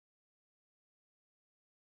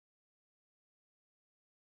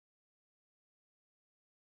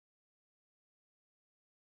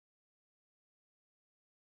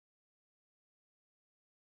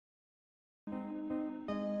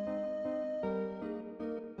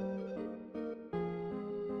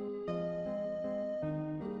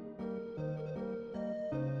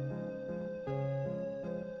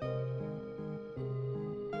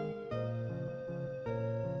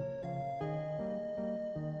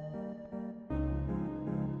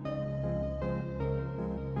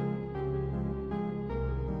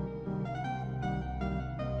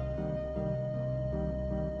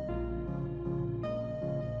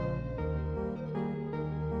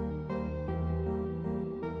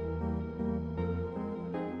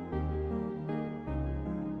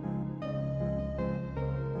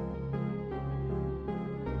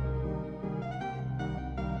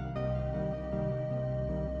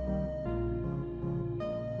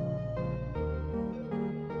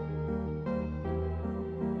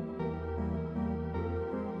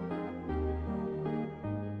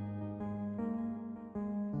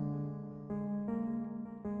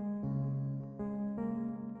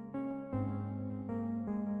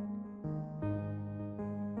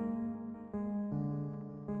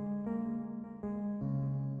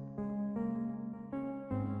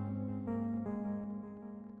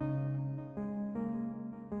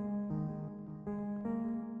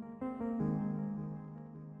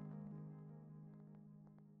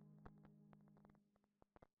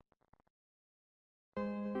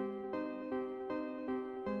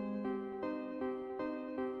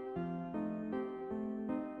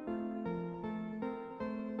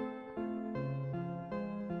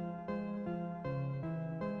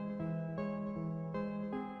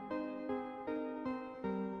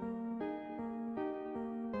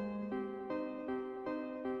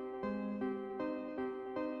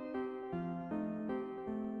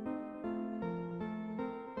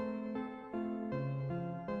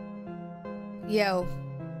Yo.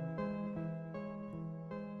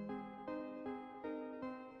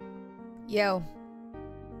 Yo.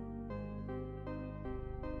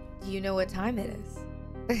 Do you know what time it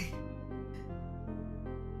is?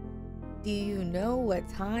 Do you know what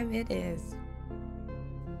time it is?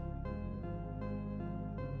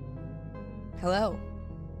 Hello.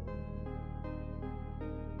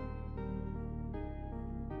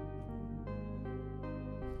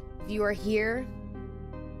 If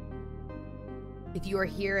you are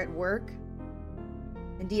here at work,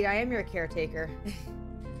 indeed I am your caretaker.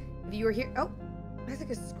 If you were here, oh, that's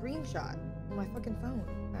like a screenshot on my fucking phone.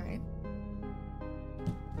 All right.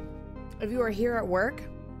 If you are here at work,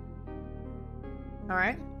 all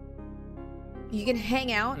right, you can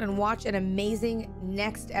hang out and watch an amazing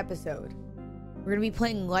next episode. We're gonna be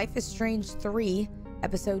playing Life is Strange 3,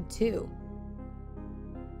 episode 2.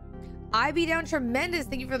 I be down tremendous.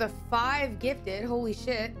 Thank you for the 5 gifted. Holy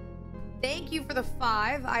shit. Thank you for the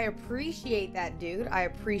 5. I appreciate that, dude. I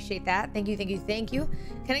appreciate that. Thank you, thank you, thank you.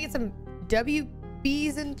 Can I get some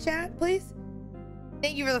WBs in chat, please?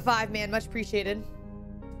 Thank you for the 5, man. Much appreciated.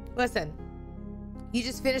 Listen, you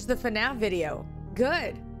just finished the FNAF video.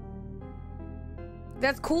 Good.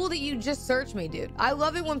 That's cool that you just searched me, dude. I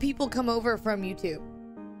love it when people come over from YouTube.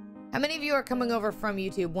 How many of you are coming over from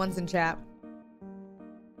YouTube? One's in chat.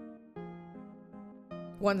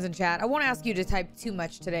 One's in chat. I won't ask you to type too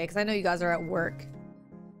much today because I know you guys are at work.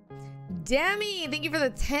 Demi, thank you for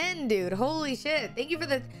the 10, dude. Holy shit. Thank you for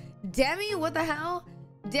the... Demi, what the hell?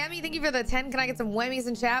 Demi, thank you for the 10. Can I get some whammies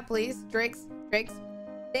in chat, please? Drakes.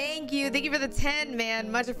 Thank you. Thank you for the 10,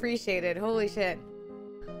 man. Much appreciated. Holy shit.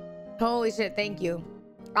 Holy shit. Thank you.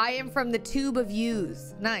 I am from the tube of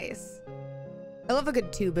views. Nice. I love a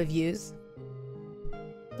good tube of views.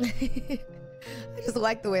 I just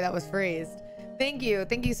like the way that was phrased. Thank you.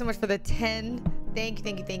 Thank you so much for the 10. Thank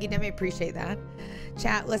you. Demi, appreciate that.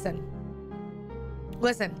 Chat, listen.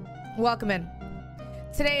 Welcome in.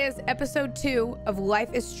 Today is episode 2 of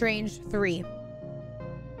Life is Strange 3.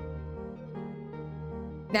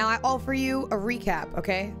 Now, I offer you a recap,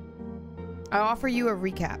 okay? I offer you a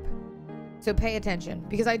recap. So pay attention,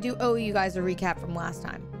 because I do owe you guys a recap from last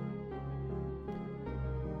time.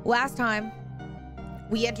 Last time,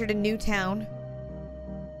 we entered a new town.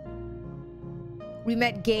 We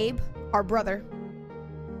met Gabe, our brother.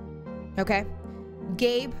 Okay?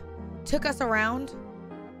 Gabe took us around.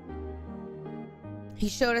 He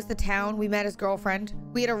showed us the town. We met his girlfriend.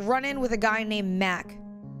 We had a run-in with a guy named Mac,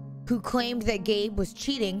 who claimed that Gabe was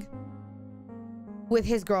cheating with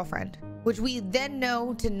his girlfriend, which we then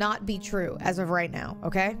know to not be true as of right now,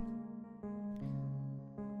 okay?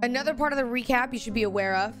 Another part of the recap you should be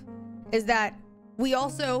aware of is that we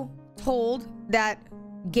also told that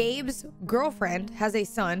Gabe's girlfriend has a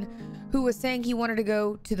son who was saying he wanted to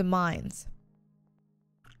go to the mines.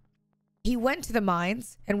 He went to the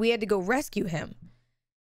mines and we had to go rescue him.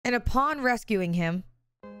 And upon rescuing him,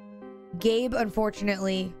 Gabe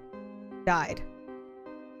unfortunately died.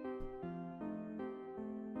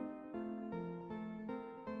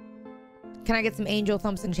 Can I get some angel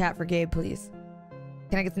thumps in chat for Gabe, please?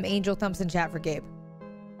 Can I get some angel thumps in chat for Gabe?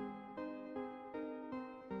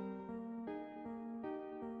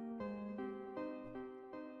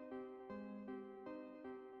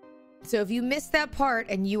 So if you missed that part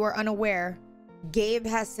and you are unaware, Gabe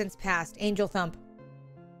has since passed. Angel thump.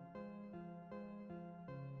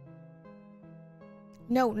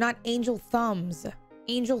 No, not angel thumbs.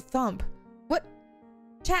 Angel thump. What?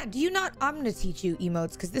 Chat, do you not... I'm going to teach you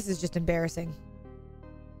emotes because this is just embarrassing.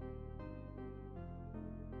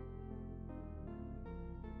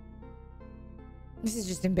 This is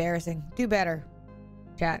just embarrassing. Do better.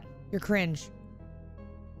 Chat, you're cringe.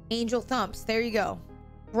 Angel thumps. There you go.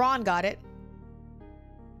 Ron got it.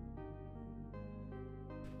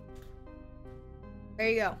 There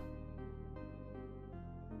you go.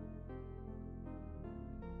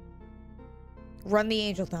 Run the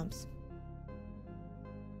angel thumps.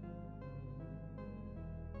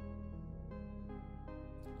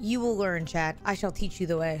 You will learn, chat. I shall teach you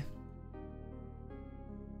the way.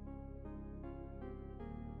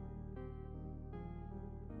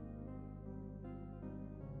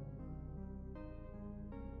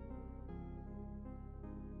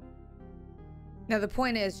 Now, the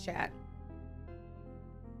point is, chat,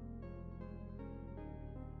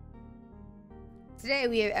 today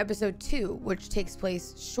we have episode 2, which takes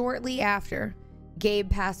place shortly after Gabe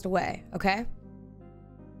passed away, okay?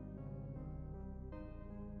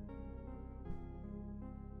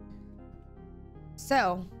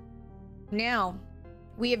 So, now,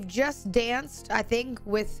 we have just danced, I think,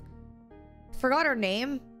 with... Forgot her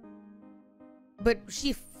name, but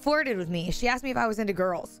she flirted with me. She asked me if I was into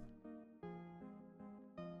girls.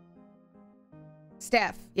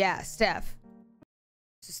 Steph. Yeah, Steph.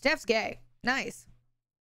 So Steph's gay. Nice.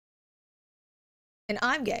 And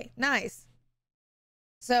I'm gay. Nice.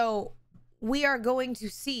 So we are going to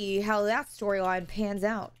see how that storyline pans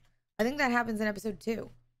out. I think that happens in episode 2.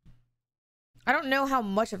 I don't know how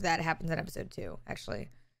much of that happens in episode 2, actually.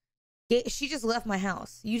 She just left my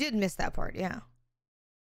house. You did miss that part, yeah.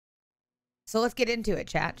 So let's get into it,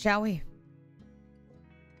 chat, shall we?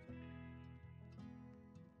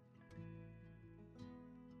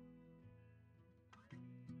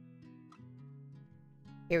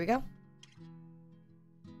 Here we go.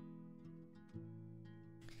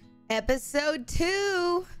 Episode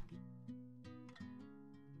 2.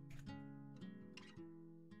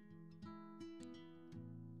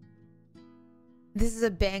 This is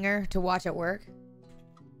a banger to watch at work.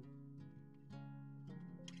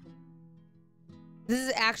 This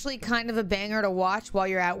is actually kind of a banger to watch while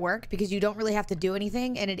you're at work because you don't really have to do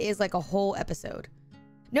anything and it is like a whole episode.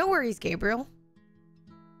 No worries, Gabriel.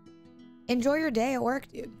 Enjoy your day at work,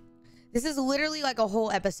 dude. This is literally like a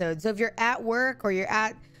whole episode. So if you're at work or you're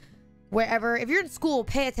at wherever, if you're in school,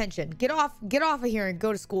 pay attention. Get off of here and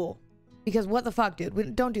go to school. Because what the fuck,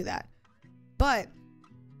 dude? Don't do that. But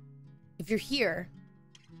if you're here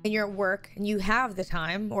and you're at work and you have the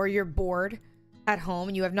time or you're bored at home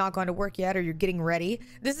and you have not gone to work yet or you're getting ready,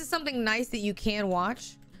 this is something nice that you can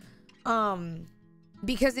watch.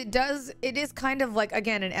 Because it is kind of like,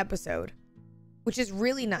 again, an episode, which is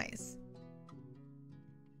really nice.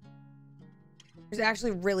 It's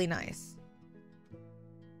actually really nice.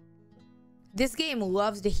 This game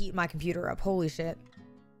loves to heat my computer up. Holy shit.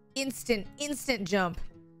 Instant jump.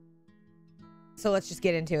 So let's just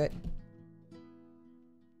get into it.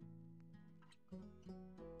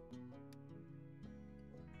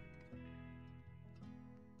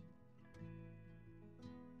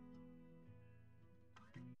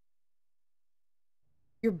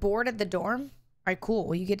 You're bored at the dorm? All right, cool.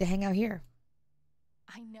 Well, you get to hang out here.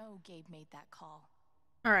 I know Gabe made that call.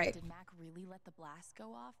 All right. Did Mac really let the blast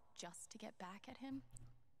go off just to get back at him?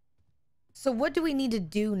 So what do we need to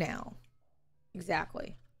do now?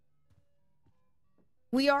 Exactly.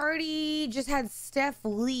 We already just had Steph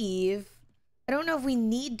leave. I don't know if we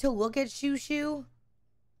need to look at Shoo Shoo.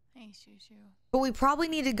 Hey, Shoo Shoo. But we probably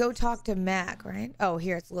need to go talk to Mac, right? Oh,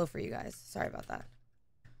 here, it's low for you guys. Sorry about that.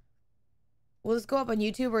 Will this go up on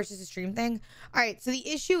YouTube or it's just a stream thing? All right, so the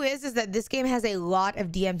issue is that this game has a lot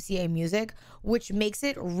of DMCA music, which makes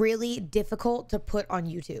it really difficult to put on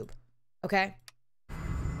YouTube, okay?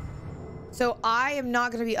 So I am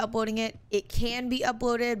not going to be uploading it. It can be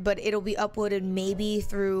uploaded, but it'll be uploaded maybe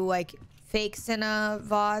through, like, fake Cinna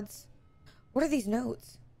VODs. What are these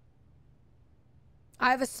notes?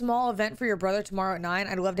 I have a small event for your brother tomorrow at 9.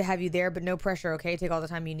 I'd love to have you there, but no pressure, okay? Take all the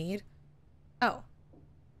time you need. Oh.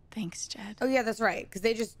 Thanks, Jed. Oh, yeah, that's right. Because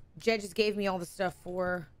Jed just gave me all the stuff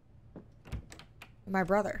for my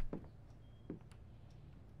brother.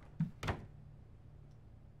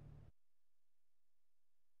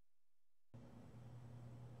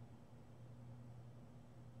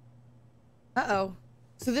 Uh-oh.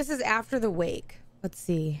 So this is after the wake. Let's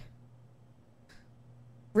see.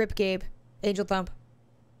 Rip Gabe. Angel Thump.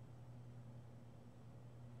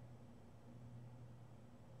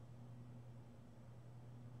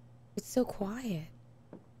 It's so quiet.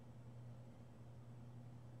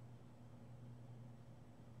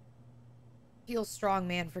 Feel strong,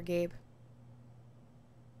 man, for Gabe.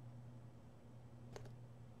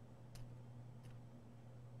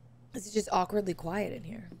 This is just awkwardly quiet in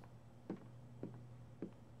here.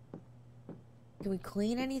 Can we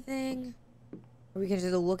clean anything? Or we can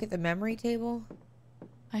just look at the memory table?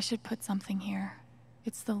 I should put something here.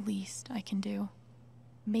 It's the least I can do.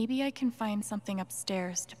 Maybe I can find something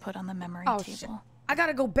upstairs to put on the memory table. Shit. I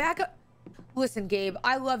gotta go back up. Listen, Gabe,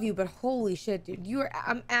 I love you, but holy shit, dude.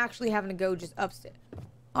 I'm actually having to go just upstairs.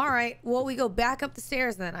 All right, well, we go back up the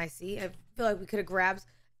stairs then, I see. I feel like we could have grabbed...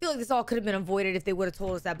 I feel like this all could have been avoided if they would have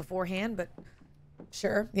told us that beforehand, but...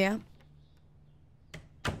 Sure, yeah.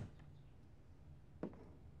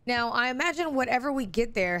 Now, I imagine whatever we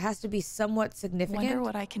get there has to be somewhat significant. Wonder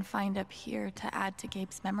what I can find up here to add to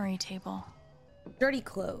Gabe's memory table. Dirty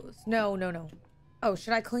clothes. No. Oh,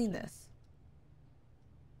 should I clean this?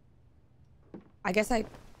 I guess I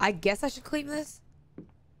should clean this.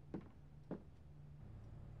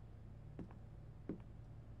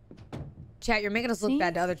 Chat, you're making us look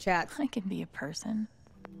bad to other chats. I can be a person.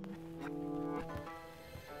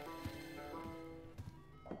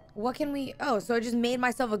 What can we... Oh, so I just made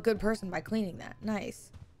myself a good person by cleaning that.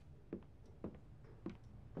 Nice.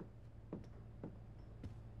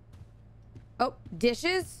 Oh,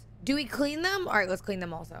 dishes? Do we clean them? All right, let's clean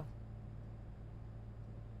them also.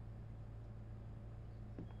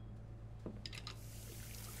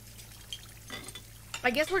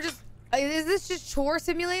 I guess we're just... Is this just chore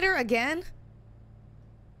simulator again?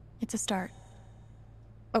 It's a start.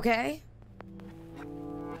 Okay.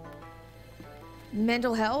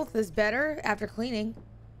 Mental health is better after cleaning.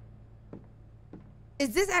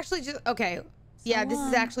 Is this actually just... Okay. Yeah, this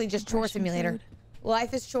is actually just chore simulator.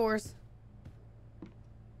 Life is chores.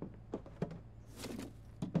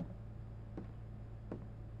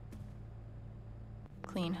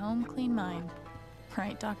 Clean home, clean mind.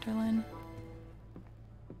 Right, Dr. Lynn?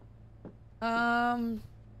 I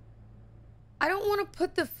don't want to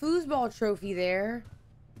put the foosball trophy there.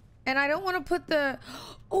 And I don't want to put the...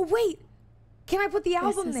 Oh, wait. Can I put the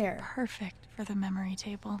album This is there? perfect for the memory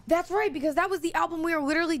table. That's right, because that was the album we were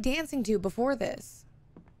literally dancing to before this.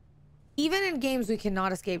 Even in games, we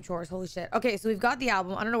cannot escape chores. Holy shit. Okay, so we've got the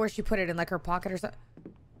album. I don't know where she put it, in like her pocket or something.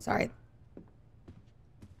 Sorry.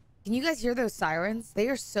 Can you guys hear those sirens? They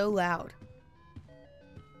are so loud.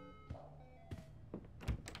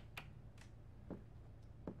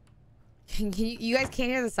 You guys can't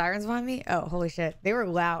hear the sirens behind me? Oh, holy shit. They were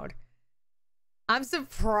loud. I'm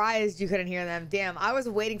surprised you couldn't hear them. Damn, I was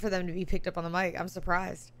waiting for them to be picked up on the mic. I'm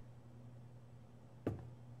surprised.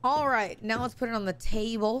 All right, now let's put it on the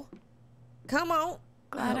table. Come on.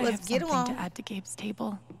 Glad I let's have get something along. to add to Gabe's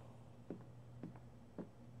table.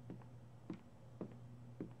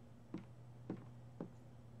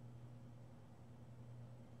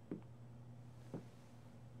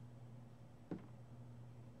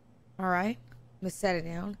 All right, I'm gonna set it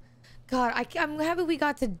down. God, I'm happy we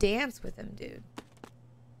got to dance with him, dude.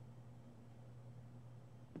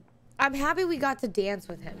 I'm happy we got to dance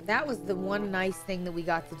with him. That was the one nice thing that we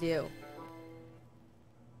got to do.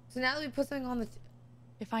 So now that we put something on the...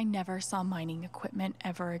 If I never saw mining equipment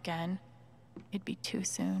ever again, it'd be too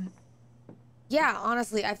soon. Yeah,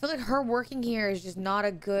 honestly, I feel like her working here is just not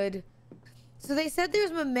a good... So they said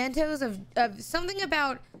there's mementos of something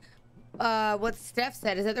about what Steph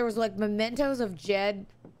said, is that there was like mementos of Jed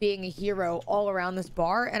being a hero all around this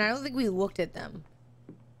bar, and I don't think we looked at them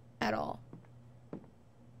at all.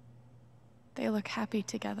 They look happy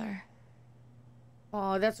together.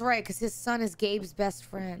 Oh, that's right, because his son is Gabe's best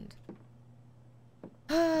friend.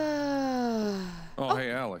 Oh,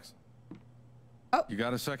 hey, Alex. Oh. You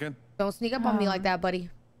got a second? Don't sneak up on me like that, buddy.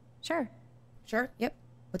 Sure. Sure? Yep.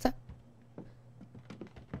 What's up?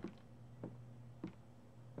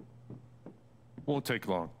 Won't take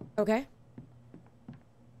long. Okay.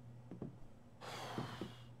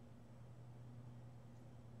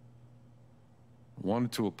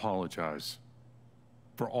 Wanted to apologize.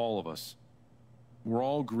 For all of us. We're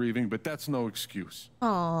all grieving, but that's no excuse.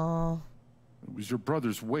 Aww. It was your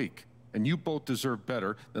brother's wake, and you both deserve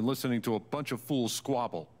better than listening to a bunch of fools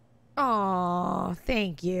squabble. Aw,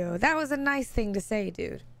 thank you. That was a nice thing to say,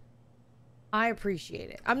 dude. I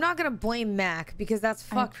appreciate it. I'm not gonna blame Mac because that's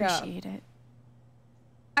fucked up. I appreciate it.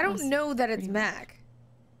 I don't know that it's Mac.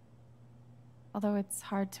 Although it's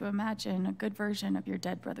hard to imagine a good version of your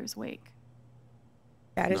dead brother's wake.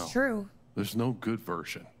 That is true. There's no good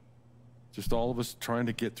version. Just all of us trying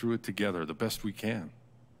to get through it together the best we can.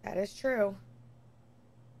 That is true.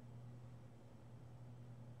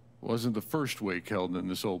 Wasn't the first wake held in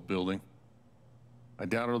this old building. I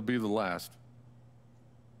doubt it'll be the last.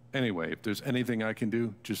 Anyway, if there's anything I can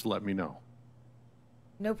do, just let me know.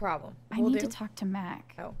 No problem. I need to talk to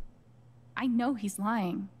Mac. Oh. I know he's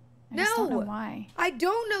lying. I just don't know why. I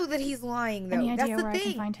don't know that he's lying, though. Any idea That's the where thing.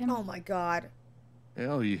 I can find him? Oh my god.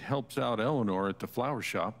 Well, he helps out Eleanor at the flower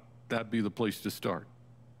shop. That'd be the place to start.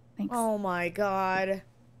 Thanks. Oh my god.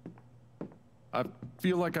 I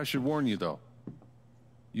feel like I should warn you, though.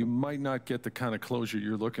 You might not get the kind of closure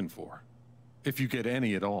you're looking for. If you get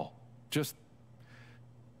any at all. Just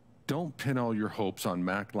don't pin all your hopes on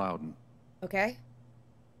Mac Loudon. Okay.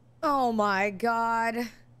 Oh my god.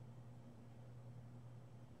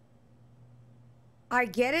 I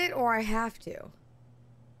get it, or I have to.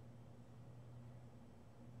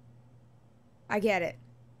 I get it.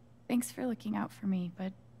 Thanks for looking out for me,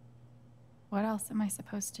 but what else am I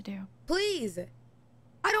supposed to do? Please.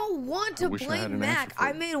 I don't want to blame Mac.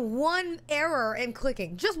 I made one error in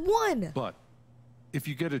clicking. Just one. But if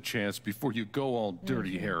you get a chance before you go all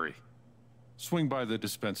dirty Harry, swing by the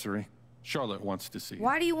dispensary. Charlotte wants to see you.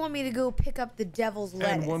 Why do you want me to go pick up the devil's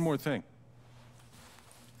lettuce? And one more thing.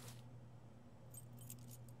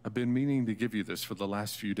 I've been meaning to give you this for the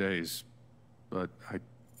last few days, but I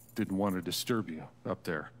didn't want to disturb you up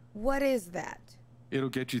there. What is that? It'll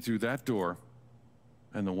get you through that door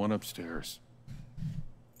and the one upstairs.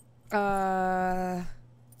 Are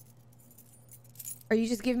you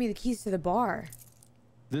just giving me the keys to the bar?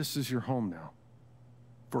 This is your home now.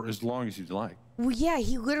 For as long as you'd like. Well, yeah,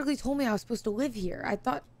 he literally told me I was supposed to live here. I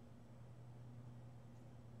thought...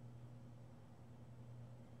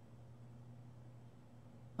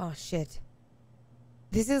 Oh, shit.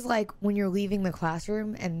 This is like when you're leaving the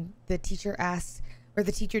classroom and the teacher asks, or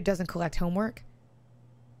the teacher doesn't collect homework.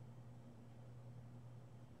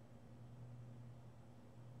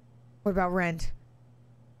 What about rent?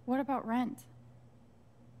 What about rent?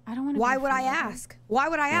 I don't want to. Why would I ask? Why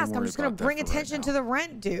would I ask? I'm just gonna bring attention to the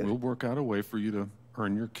rent, dude. We'll work out a way for you to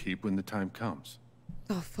earn your keep when the time comes.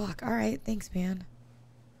 Oh, fuck. All right. Thanks, man.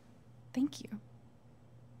 Thank you.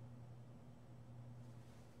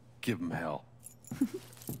 Give him hell.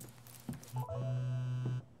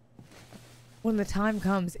 When the time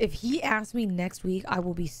comes, if he asks me next week, I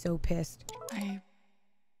will be so pissed. I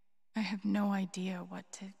have no idea what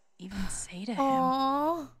to even say to him.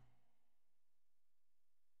 Aww.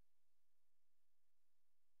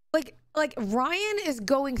 Like Ryan is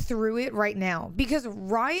going through it right now because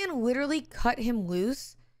Ryan literally cut him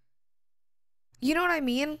loose. You know what I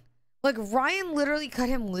mean? Like Ryan literally cut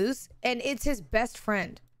him loose and it's his best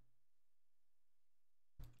friend.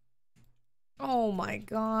 Oh my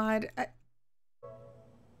God.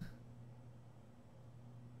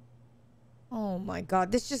 Oh my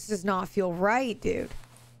God. This just does not feel right, dude.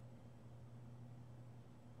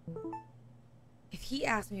 If he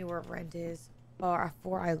asks me where rent is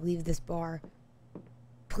before I leave this bar,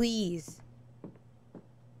 please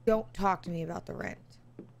don't talk to me about the rent.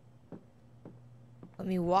 Let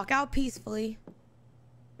me walk out peacefully.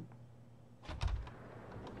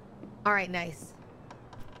 All right, nice.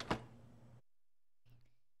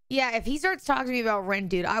 Yeah, if he starts talking to me about rent,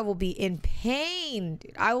 dude, I will be in pain.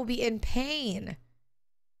 Dude, I will be in pain.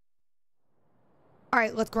 All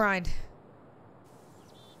right, let's grind.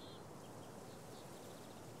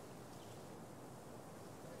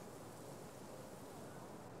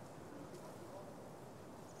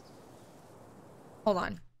 Hold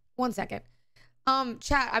on. 1 second.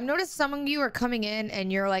 Chat, I've noticed some of you are coming in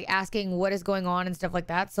and you're like asking what is going on and stuff like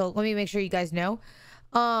that. So let me make sure you guys know.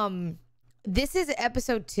 This is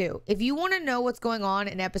episode 2. If you want to know what's going on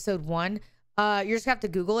in episode 1, you're just gonna have to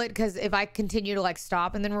Google it, because if I continue to like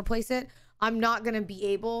stop and then replace it, I'm not gonna be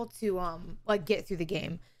able to like get through the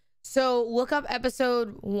game. So look up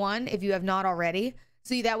episode 1 if you have not already,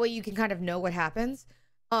 so that way you can kind of know what happens.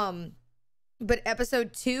 But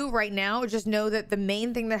episode 2 right now, just know that the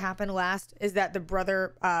main thing that happened last is that the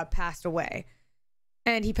brother passed away.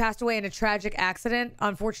 And he passed away in a tragic accident,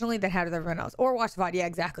 unfortunately, that had everyone else. Or watch the VOD. Yeah,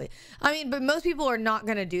 exactly. I mean, but most people are not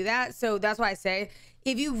going to do that. So that's why I say,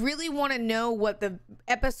 if you really want to know what the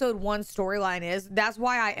episode 1 storyline is, that's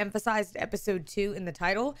why I emphasized episode 2 in the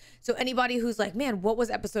title. So anybody who's like, man, what was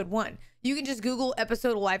episode 1? You can just Google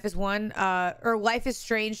episode Life is One, or Life is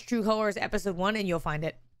Strange, True Colors episode 1, and you'll find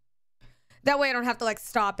it. That way I don't have to like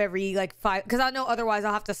stop every like 5, because I know otherwise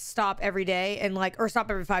I'll have to stop every day and like, or stop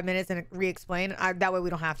every 5 minutes and re-explain. That way we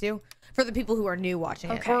don't have to. For the people who are new watching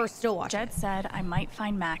it or still watching Jed said I might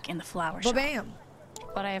find Mac in the flower shop. Bam.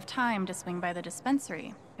 But I have time to swing by the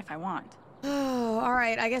dispensary if I want. Oh, all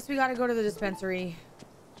right. I guess we got to go to the dispensary.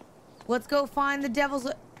 Let's go find the devil's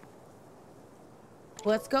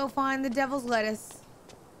lettuce.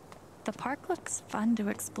 The park looks fun to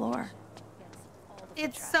explore.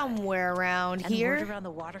 It's somewhere around here. And word around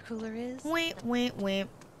the water cooler is? Wait.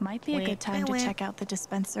 Might be a good time to check out the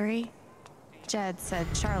dispensary. Jed said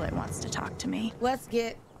Charlotte wants to talk to me. Let's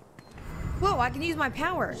get... Whoa, I can use my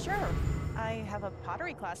power. Sure. I have a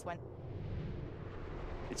pottery class when...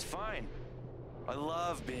 It's fine. I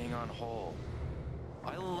love being on hold.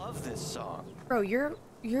 I love this song. Bro,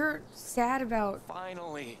 you're sad about...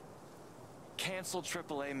 Finally. Cancel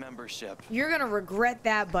AAA membership. You're gonna regret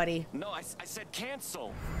that, buddy. No, I said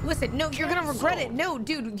cancel. Listen, no, you're gonna regret it. No,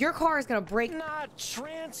 dude, your car is gonna break. Not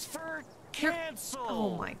transfer, cancel.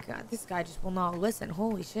 Oh my God, this guy just will not listen.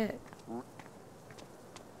 Holy shit.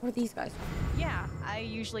 What are these guys? Yeah, I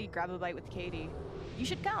usually grab a bite with Katie. You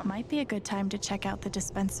should come. Might be a good time to check out the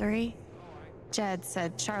dispensary. Jed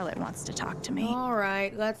said Charlotte wants to talk to me. All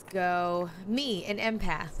right, let's go. Me, an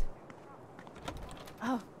empath.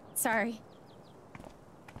 Oh, sorry.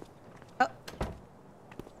 Oh.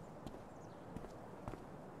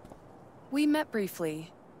 We met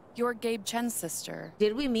briefly. You're Gabe Chen's sister.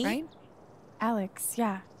 Did we meet? Right? Alex,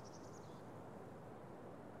 yeah.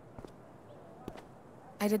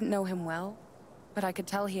 I didn't know him well, but I could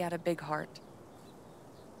tell he had a big heart.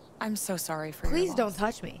 I'm so sorry for your Please loss. don't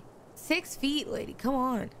touch me. 6 feet, lady. Come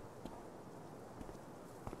on.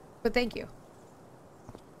 But thank you.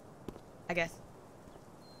 I guess.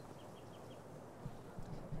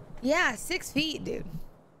 Yeah, 6 feet, dude.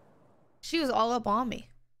 She was all up on me.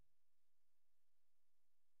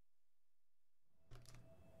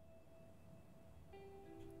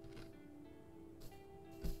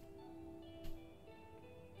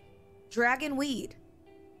 Dragon weed.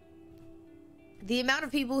 The amount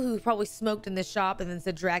of people who probably smoked in this shop and then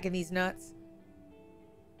said dragon these nuts.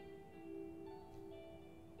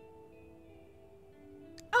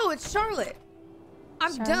 Oh, it's Charlotte.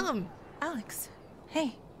 I'm Charlotte? dumb. Alex,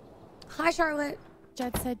 hey. Hi, Charlotte.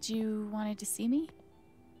 Jed said you wanted to see me?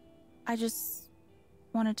 I just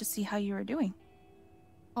wanted to see how you were doing.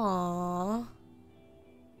 Aww.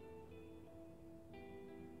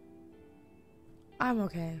 I'm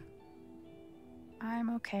okay. I'm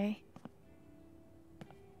okay.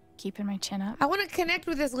 Keeping my chin up. I want to connect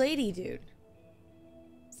with this lady, dude.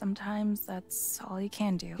 Sometimes that's all you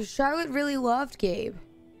can do. 'Cause Charlotte really loved Gabe.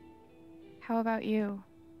 How about you?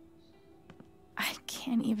 I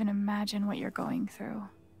can't even imagine what you're going through.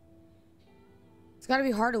 It's got to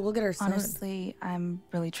be hard to look at her son. Honestly, I'm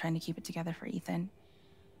really trying to keep it together for Ethan.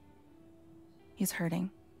 He's hurting.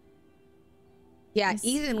 Yeah, Is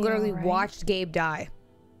Ethan he literally alright? watched Gabe die.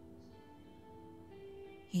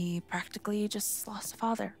 He practically just lost a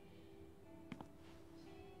father.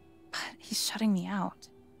 But he's shutting me out.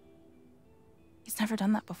 He's never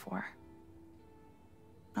done that before.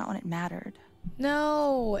 Not when it mattered.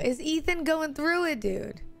 No, is Ethan going through it,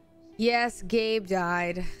 dude? Yes, Gabe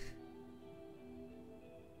died.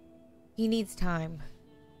 He needs time.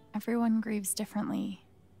 Everyone grieves differently.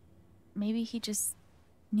 Maybe he just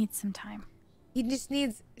needs some time. He just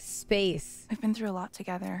needs space. We've been through a lot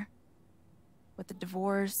together. With the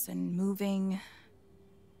divorce and moving.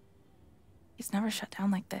 He's never shut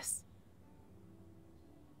down like this.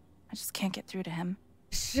 I just can't get through to him.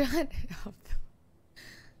 Shut up.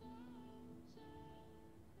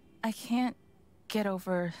 I can't get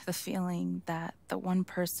over the feeling that the one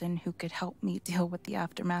person who could help me deal with the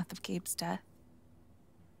aftermath of Gabe's death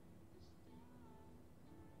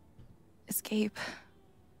is Gabe.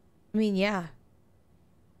 I mean, yeah.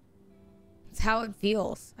 It's how it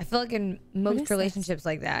feels. I feel like in most is relationships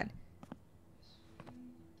like that.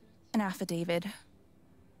 An affidavit.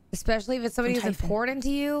 Especially if it's somebody who's From Typhon. important to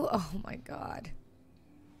you. Oh my God.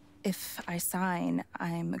 If I sign,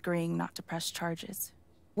 I'm agreeing not to press charges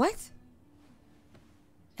What?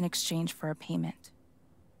 in exchange for a payment.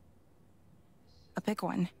 A big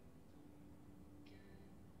one.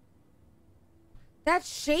 That's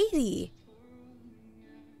shady.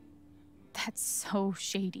 That's so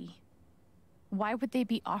shady. Why would they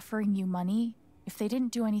be offering you money if they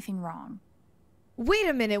didn't do anything wrong? Wait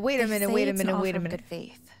a minute, wait a They minute, say wait a it's an minute, wait offer a of minute. Good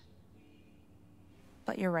faith.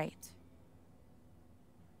 But you're right.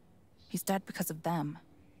 He's dead because of them.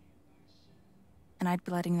 And I'd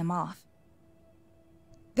be letting them off.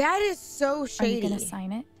 That is so Are shady. you gonna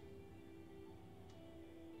sign it?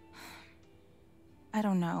 I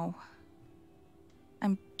don't know.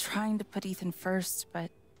 I'm trying to put Ethan first, but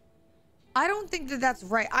I don't think that that's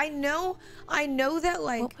right. I know that,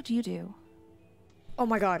 like, what would you do? oh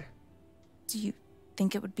my God. Do you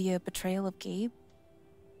think it would be a betrayal of Gabe?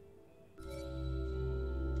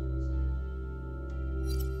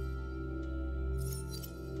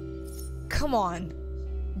 Come on.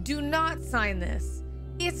 Do not sign this.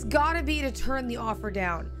 It's gotta be to turn the offer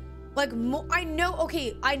down. Like, I know,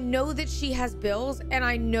 okay, I know that she has bills and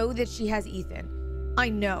I know that she has Ethan. I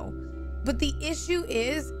know. But the issue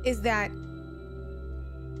is that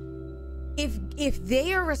if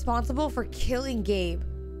they are responsible for killing Gabe,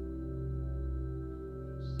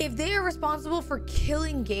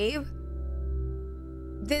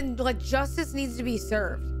 then like justice needs to be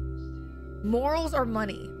served. Morals or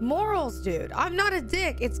money? Morals, dude. I'm not a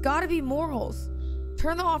dick. It's gotta be morals.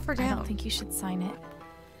 Turn the offer I down. don't think you should sign it.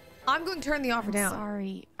 I'm going to turn the offer I'm down.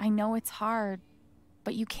 sorry. I know it's hard,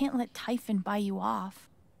 but you can't let Typhon buy you off.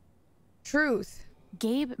 Truth.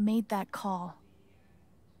 Gabe made that call,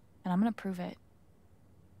 and I'm gonna prove it.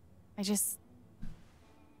 I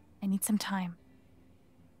need some time.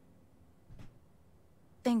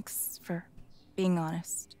 Thanks for being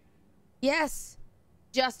honest. Yes.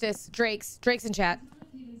 Justice. Drake's in chat.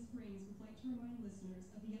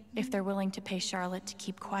 If they're willing to pay Charlotte to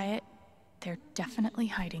keep quiet, they're definitely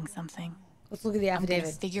hiding something. Let's look at the I'm gonna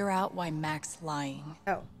affidavit. figure out why Mac's lying.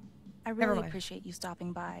 Oh. I Never really mind. appreciate you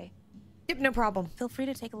stopping by. Yep, no problem. Feel free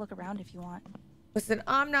to take a look around if you want. Listen,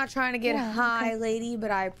 I'm not trying to get Yeah, high, okay. lady,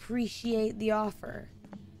 but I appreciate the offer.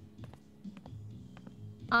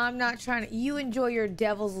 I'm not trying to... You enjoy your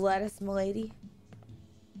devil's lettuce, m'lady.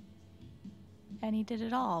 And he did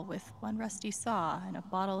it all with one rusty saw and a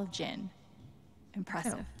bottle of gin.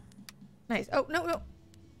 Impressive. Nice. Oh, no, no.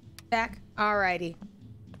 Back. Alrighty.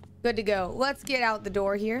 Good to go. Let's get out the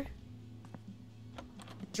door here.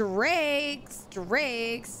 Drakes.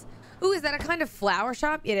 Drakes. Ooh, is that a kind of flower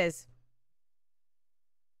shop? It is.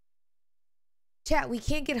 Chat, we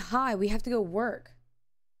can't get high. We have to go work.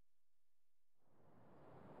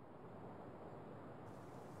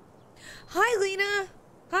 Hi, Lena.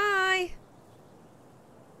 Hi.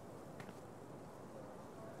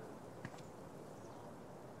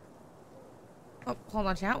 Oh, hold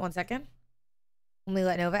on, chat. 1 second. Let me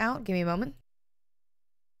let Nova out. Give me a moment.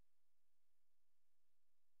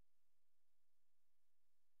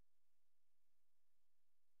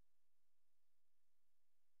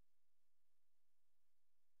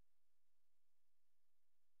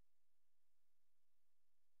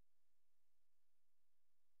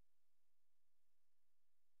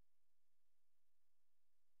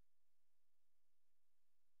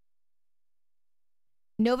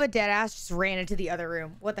 Nova deadass just ran into the other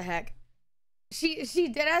room. What the heck? She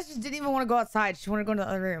deadass just didn't even want to go outside. She wanted to go into the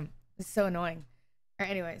other room. It's so annoying. All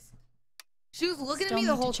right, anyways. She was looking at me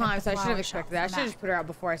the whole time, so I should have expected that. I should have just put her out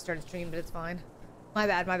before I started streaming, but it's fine. My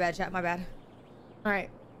bad, chat. My bad. All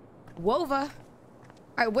right. Wova. All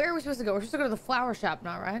right, where are we supposed to go? We're supposed to go to the flower shop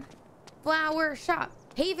now, right? Flower shop.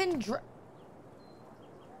 Haven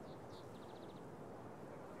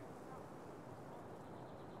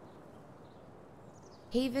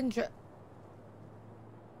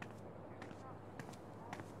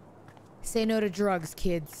Say no to drugs,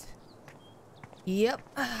 kids. Yep.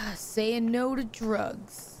 Saying no to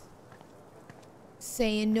drugs.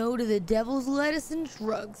 Saying no to the devil's lettuce and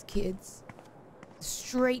drugs, kids.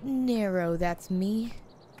 Straight and narrow, that's me.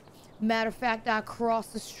 Matter of fact, I cross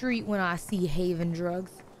the street when I see Haven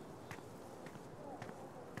drugs.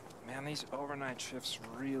 Man, these overnight shifts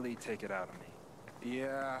really take it out of me.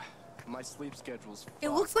 Yeah, my sleep schedule's It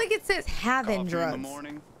looks like it says Haven drugs. In the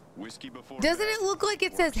morning, whiskey before Doesn't bed. it look like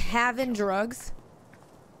it says Haven drugs?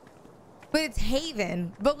 But it's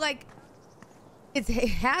Haven. But like, it's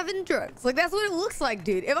Haven drugs. Like, that's what it looks like,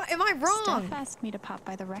 dude. Am I wrong? Steph asked me to pop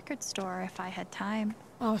by the record store if I had time.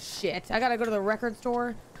 Oh, shit. I gotta go to the record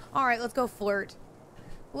store. All right, let's go flirt.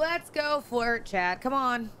 Let's go flirt, chat. Come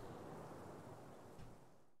on.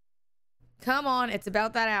 Come on. It's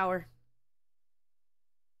about that hour.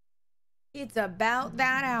 It's about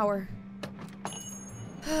that hour.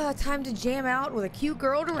 Time to jam out with a cute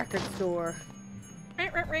girl at a record store.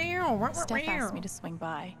 Steph asked me to swing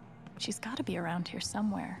by. She's got to be around here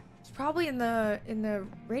somewhere. She's probably in the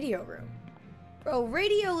radio room. Bro,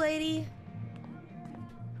 radio lady.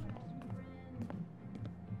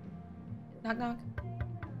 Knock, knock.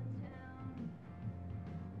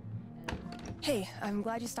 Hey, I'm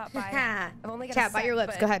glad you stopped by. I've only got Chat, bite your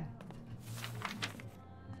lips. Go ahead.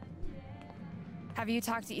 Have you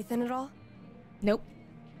talked to Ethan at all? Nope.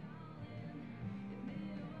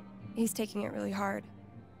 He's taking it really hard.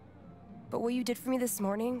 But what you did for me this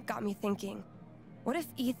morning got me thinking. What if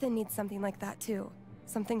Ethan needs something like that too?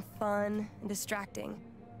 Something fun and distracting.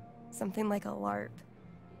 Something like a LARP.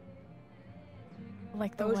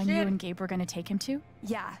 Like the one you and Gabe were gonna take him to?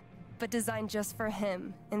 Yeah, but designed just for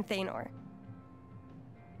him and Thanor.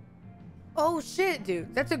 Oh shit,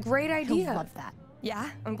 dude. That's a great idea. He'll love that. Yeah,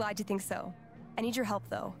 I'm glad you think so. I need your help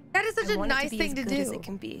though. That is such a nice thing to do. As it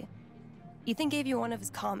can be. Ethan gave you one of his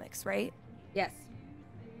comics, right? Yes.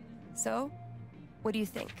 So, what do you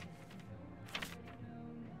think?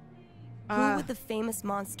 Who would the famous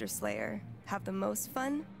monster slayer have the most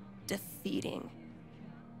fun defeating?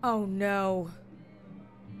 Oh no.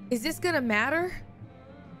 Is this gonna matter?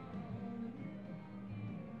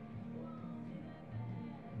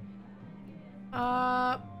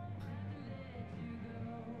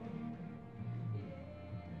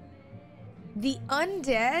 The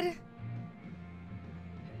undead?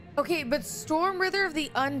 Okay, but Storm Ritter of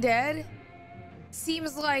the Undead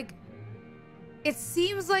seems like... It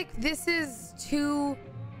seems like this is too...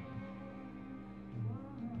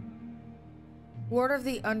 Lord of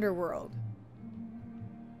the Underworld.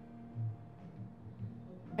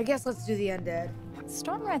 I guess let's do the undead.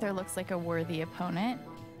 Stormrather looks like a worthy opponent.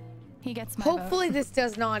 He gets my Hopefully vote. this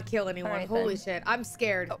does not kill anyone. Right, Holy then. shit. I'm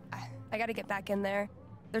scared. Oh, I gotta get back in there.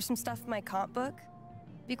 There's some stuff in my comp book.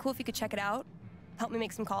 Be cool if you could check it out. Help me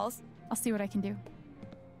make some calls. I'll see what I can do.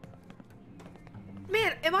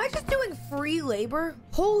 Man, am I just doing free labor?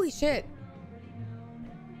 Holy shit.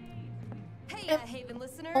 Hey, Haven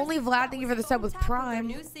listeners. Only Vlad, thank you for the sub with Prime.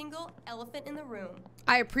 New single, Elephant in the Room.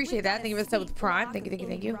 I appreciate that. Thank you for the sub with Prime. Thank you, thank you,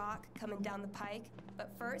 thank you. Rock coming down the pike, but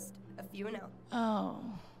first, a few announcements. Oh.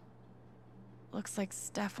 Looks like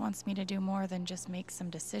Steph wants me to do more than just make some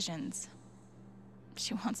decisions.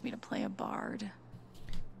 She wants me to play a bard.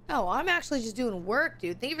 Oh, I'm actually just doing work,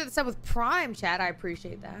 dude. Thank you for the sub with Prime, chat. I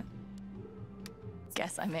appreciate that.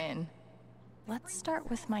 Guess I'm in. Let's start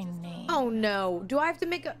with my name. Oh no. Do I have to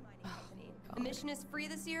make a... The mission is free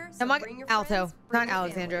this year, so Am I bring your Alto, friends, bring not your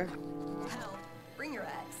Alexandra. family. Hell, bring your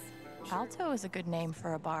ex. Alto is a good name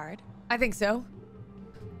for a bard. I think so.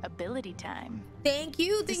 Ability time. Thank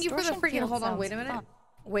you. Thank you for the Distortion freaking... field Hold on. sounds Wait a minute. fun.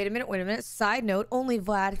 Wait a minute. Wait a minute. Side note. Only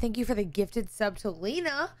Vlad. Thank you for the gifted sub to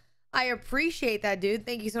Lena. I appreciate that, dude.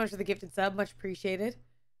 Thank you so much for the gifted sub. Much appreciated.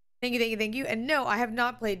 Thank you. Thank you. Thank you. And no, I have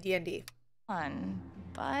not played D&D. Fun,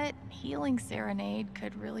 but healing serenade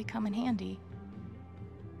could really come in handy.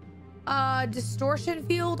 Distortion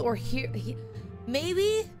field or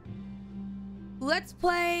maybe let's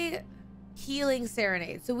play healing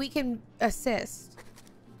serenade so we can assist.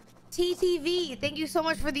 TTV, thank you so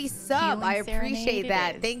much for the sub. Healing I appreciate serenade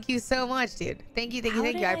that. it is. Thank you so much, dude. Thank you, thank you, How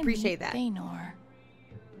thank you. did I appreciate meet that. Baynor?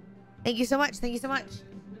 Thank you so much. Thank you so much.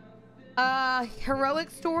 Heroic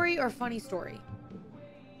story or funny story?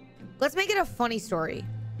 Let's make it a funny story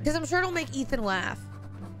because I'm sure it'll make Ethan laugh.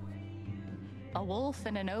 A wolf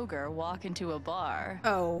and an ogre walk into a bar.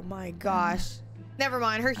 Oh my gosh. Never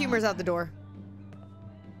mind. Her humor's out the door.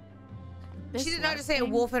 This She did not love just say a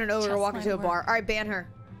thing wolf and an ogre just walk into a might bar. work. All right, ban her.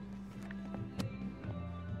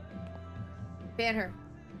 Ban her.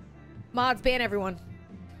 Mods, ban everyone.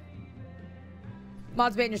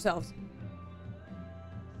 Mods, ban yourselves.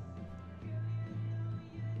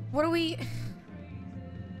 What do we...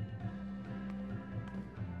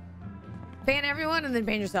 Ban everyone and then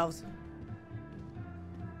ban yourselves.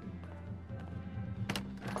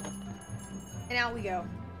 And out we go.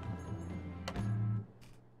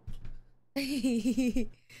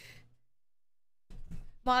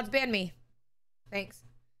 Mods, ban me. Thanks.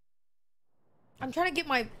 I'm trying to get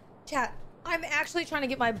my... Chat, I'm actually trying to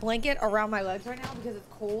get my blanket around my legs right now because it's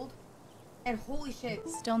cold. And holy shit.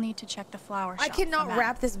 Still need to check the flower shop. I cannot for Matt.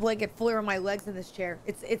 wrap this blanket fully around my legs in this chair.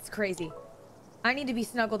 It's crazy. I need to be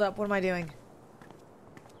snuggled up. What am I doing?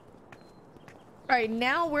 All right,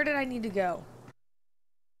 now where did I need to go?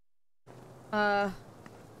 I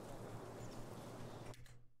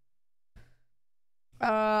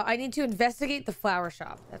need to investigate the flower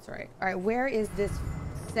shop. That's right. All right, where is this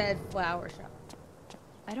said flower shop?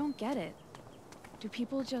 I don't get it. Do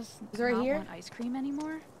people just Is it right not here? want ice cream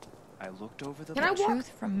anymore? I looked over the Can I walk? Truth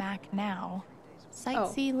from Mac now.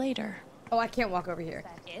 Sightsee later. Oh, I can't walk over here.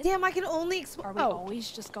 Damn, I can only Are explore. we Oh,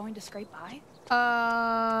 always just going to scrape by?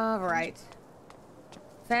 right.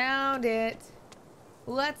 Found it.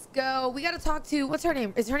 Let's go. We gotta talk to, what's her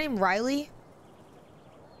name? Is her name Riley?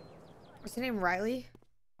 Is her name Riley?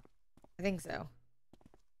 I think so.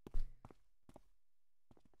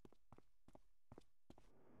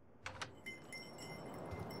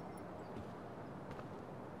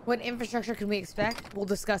 What infrastructure can we expect? We'll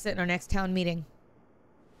discuss it in our next town meeting.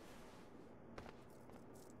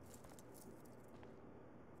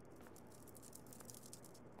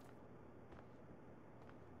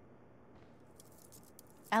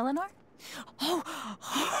 Eleanor?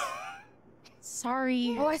 Oh,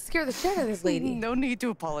 sorry. Oh, I scared the shit out of this lady. No need to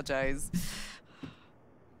apologize.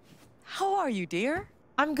 How are you, dear?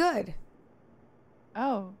 I'm good.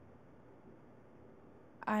 Oh.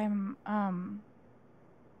 I'm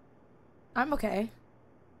okay.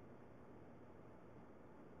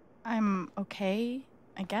 I'm okay,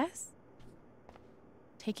 I guess.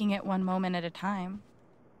 Taking it one moment at a time.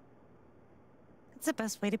 It's the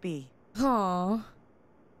best way to be. Aww.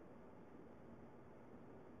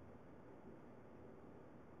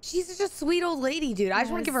 She's such a sweet old lady, dude. I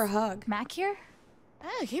just want to give her a hug. Mac here?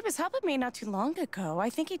 Oh, he was helping me not too long ago. I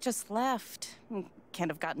think he just left. Can't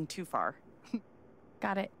have gotten too far.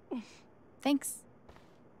 Got it. Thanks.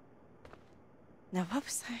 Now, what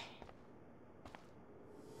was I?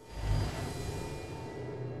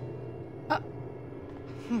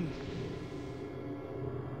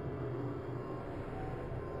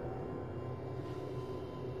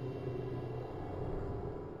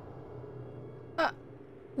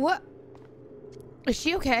 What? Is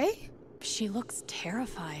she okay? She looks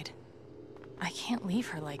terrified. I can't leave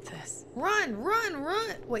her like this. Run, run,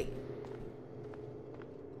 run. Wait.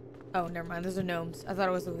 Oh, never mind. Those are gnomes. I thought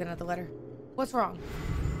I was looking at the letter. What's wrong?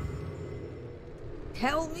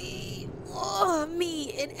 Tell me. Oh,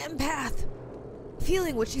 me, an empath.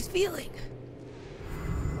 Feeling what she's feeling.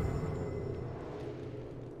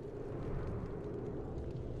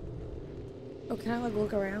 Oh, can I like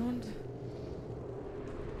look around?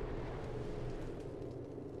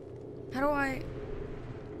 How do I...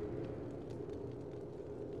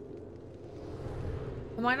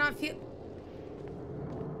 Am I not feel...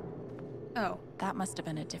 Oh. That must have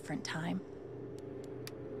been a different time.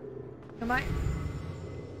 Am I?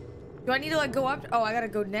 Do I need to like go up? Oh, I gotta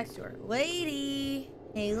go next to her. Lady.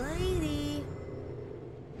 Hey, lady.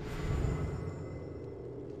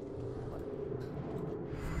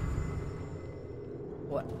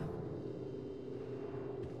 What?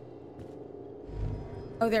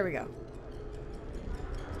 Oh, there we go.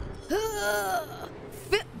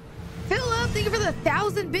 Philip, thank you for the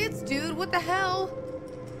 1,000 bits, dude. What the hell?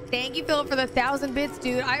 Thank you, Philip, for the 1,000 bits,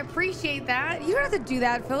 dude. I appreciate that. You don't have to do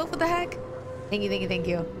that, Philip. What the heck? Thank you, thank you, thank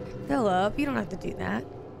you. Philip, you don't have to do that.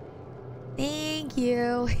 Thank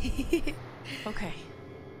you. Okay.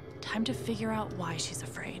 Time to figure out why she's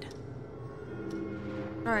afraid.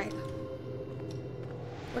 All right.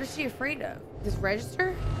 What is she afraid of? This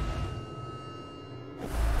register?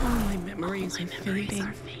 All my memories are fading.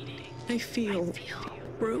 I feel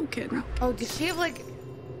broken. Oh, does she have like...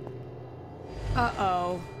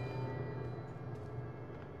 Uh-oh.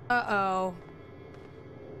 Uh-oh.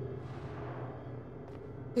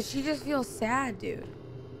 Does she just feel sad, dude?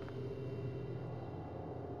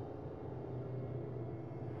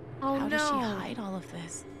 Oh, How no. does she hide all of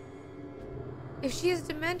this? If she has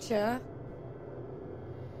dementia...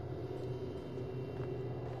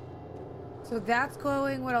 So that's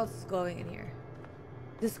glowing. What else is glowing in here?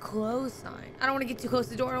 This close sign. I don't want to get too close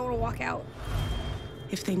to the door. I don't want to walk out.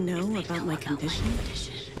 If they know about my condition,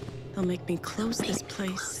 they'll make me close this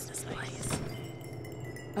place.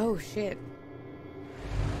 Oh, shit.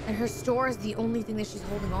 And her store is the only thing that she's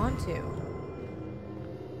holding on to.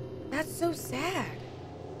 That's so sad.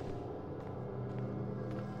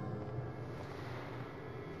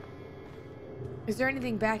 Is there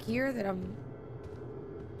anything back here that I'm...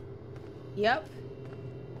 Yep.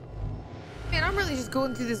 Man, I'm really just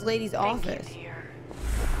going through this lady's office. Here.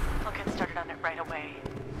 I'll get started on it right away.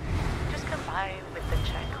 Just come by with the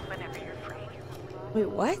check whenever you're free. Wait,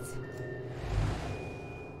 what?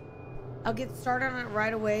 I'll get started on it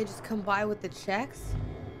right away. Just come by with the checks?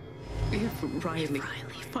 If Riley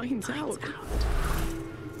finds out.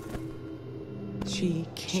 She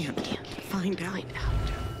can't find out.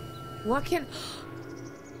 What can...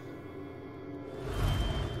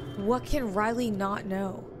 What can Riley not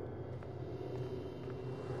know?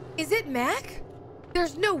 Is it Mac?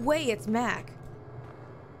 There's no way it's Mac.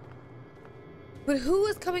 But who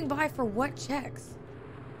is coming by for what checks?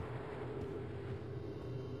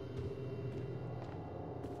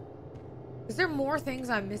 Is there more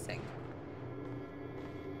things I'm missing?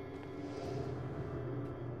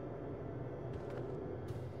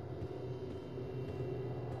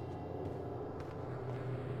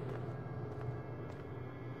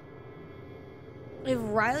 If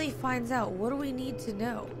Riley finds out, what do we need to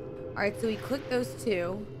know? All right, so we click those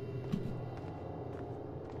two.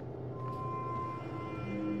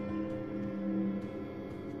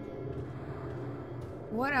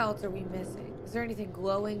 What else are we missing? Is there anything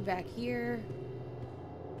glowing back here?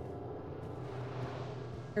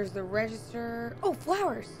 There's the register. Oh,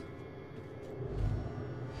 flowers.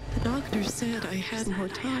 The doctor said I had more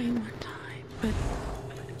time, but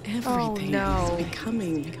everything is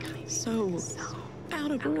becoming so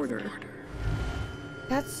out of order.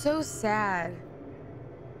 That's so sad.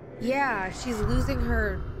 Yeah, she's losing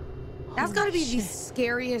her... That's gotta be the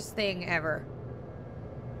scariest thing ever.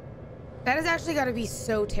 That has actually gotta be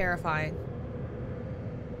so terrifying.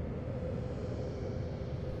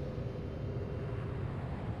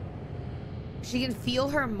 She can feel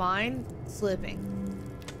her mind slipping.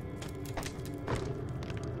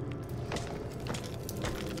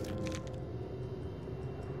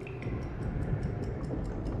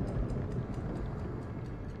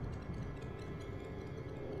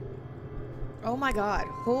 Oh my god,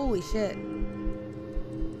 holy shit.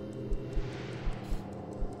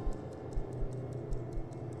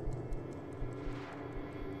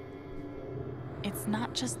 It's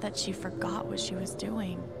not just that she forgot what she was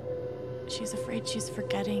doing. She's afraid she's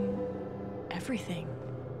forgetting everything.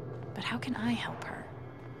 But how can I help her?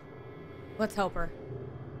 Let's help her.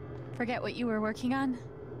 Forget what you were working on?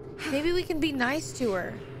 Maybe we can be nice to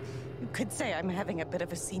her. You could say I'm having a bit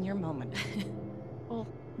of a senior moment. Well,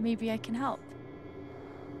 maybe I can help.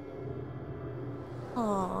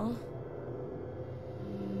 Aww.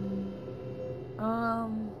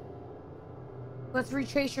 Let's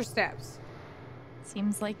retrace your steps.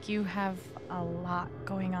 Seems like you have a lot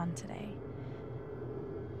going on today.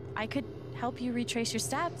 I could help you retrace your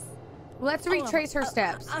steps. Let's retrace her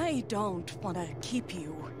steps. I don't want to keep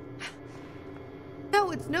you.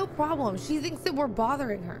 No, it's no problem. She thinks that we're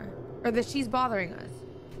bothering her. Or that she's bothering us.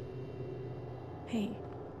 Hey.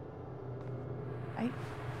 I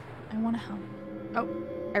want to help. Oh.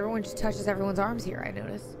 Everyone just touches everyone's arms here, I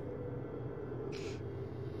notice.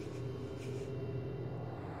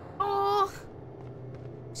 Oh,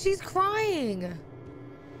 she's crying.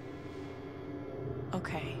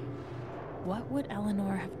 Okay. What would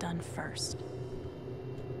Eleanor have done first?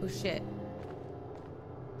 Oh, shit.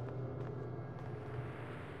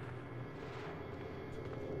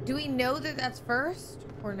 Do we know that that's first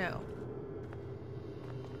or no?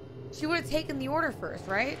 She would have taken the order first,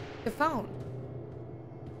 right? The phone.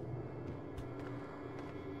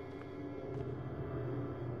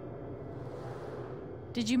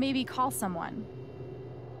 Did you maybe call someone?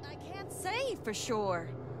 I can't say for sure.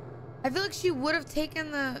 I feel like she would have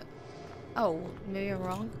taken the... Oh, maybe I'm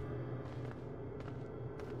wrong.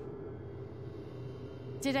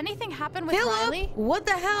 Did anything happen with Philip, Riley? what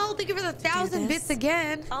the hell? Thank you for the 1,000 bits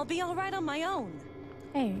again. I'll be all right on my own.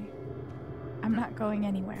 Hey, I'm not going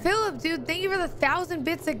anywhere. Philip, dude, thank you for the 1,000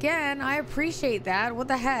 bits again. I appreciate that. What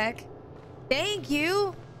the heck? Thank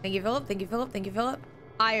you. Thank you, Philip. Thank you, Philip. Thank you, Philip.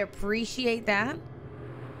 I appreciate that.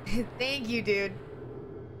 Thank you, dude.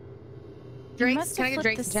 Drinks? Can I get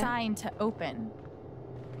drinks? The sign to open.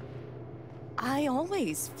 I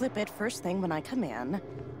always flip it first thing when I come in.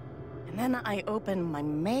 And then I open my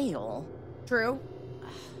mail. True.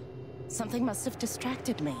 Something must have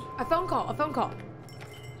distracted me. A phone call. A phone call.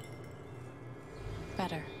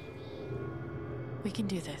 Better. We can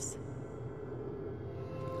do this.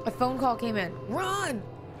 A phone call came in. Run!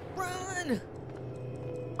 Run!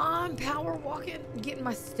 I'm power walking, getting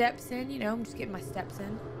my steps in. You know, I'm just getting my steps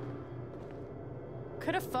in.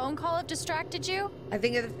 Could a phone call have distracted you? I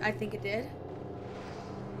think it did.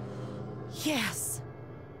 Yes.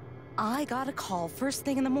 I got a call first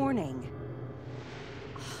thing in the morning.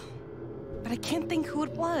 But I can't think who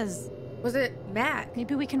it was. Was it Matt?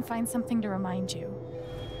 Maybe we can find something to remind you.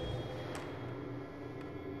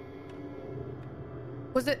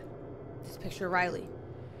 Was it this picture of Riley?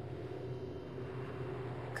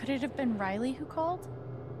 Could it have been Riley who called?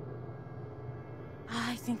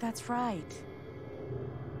 I think that's right.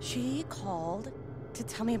 She called to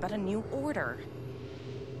tell me about a new order.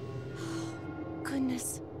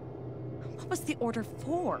 Goodness. What was the order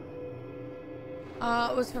for?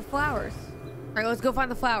 It was for flowers. All right, let's go find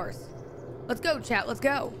the flowers. Let's go, chat. Let's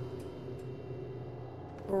go.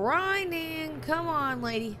 Grinding. Come on,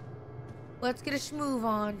 lady. Let's get a schmoove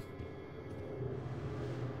on.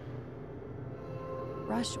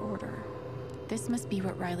 Rush order. This must be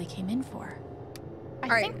what Riley came in for.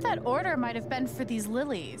 I think that order might have been for these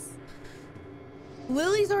lilies.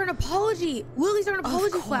 Lilies are an apology. Lilies are an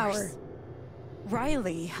apology flower.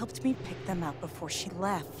 Riley helped me pick them out before she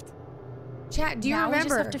left. Chat, do you remember?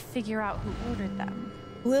 remember? We just have to figure out who ordered them.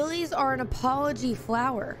 Lilies are an apology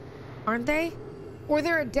flower, aren't they? Or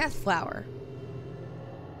they're a death flower.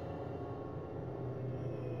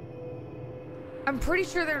 I'm pretty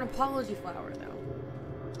sure they're an apology flower, though.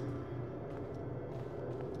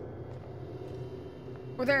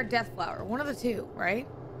 Or they're a death flower. One of the two, right?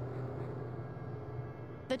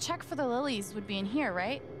 The check for the lilies would be in here,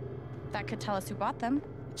 right? That could tell us who bought them.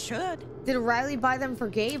 It should. Did Riley buy them for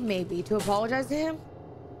Gabe, maybe, to apologize to him?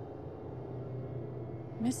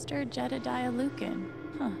 Mr. Jedediah Lucan.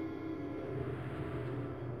 Huh.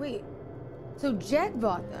 Wait. So Jed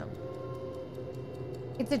bought them.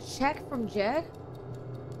 It's a check from Jed?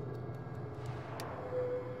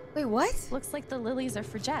 Wait, what? Looks like the lilies are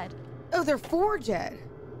for Jed. Oh, they're for Jed.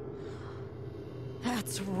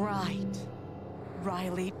 That's right.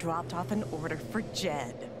 Riley dropped off an order for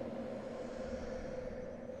Jed.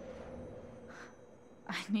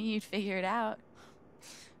 I knew you'd figure it out.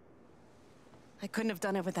 I couldn't have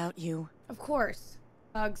done it without you. Of course.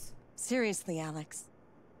 Hugs. Seriously, Alex.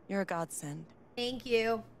 You're a godsend. Thank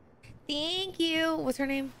you. Thank you. What's her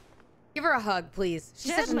name? Give her a hug, please.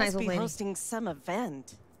 She's Jed such a nice must old be lady. hosting some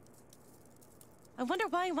event. I wonder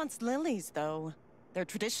why he wants lilies, though. They're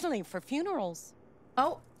traditionally for funerals.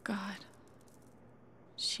 Oh. God.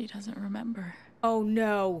 She doesn't remember. Oh,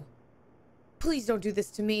 no. Please don't do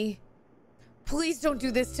this to me. Please don't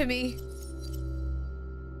do this to me.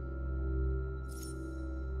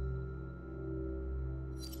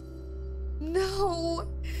 No.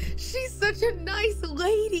 She's such a nice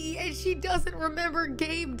lady and she doesn't remember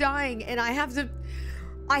Gabe dying, and I have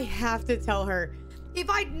to tell her. If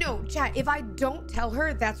I don't tell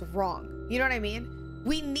her, that's wrong. You know what I mean?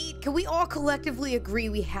 Can we all collectively agree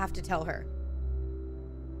we have to tell her?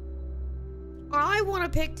 I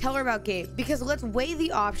want to tell her about Gabe, because let's weigh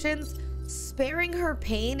the options. Sparing her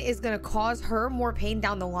pain is going to cause her more pain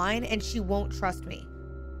down the line, and she won't trust me.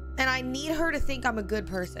 And I need her to think I'm a good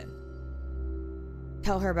person.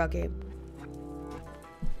 Tell her about Gabe.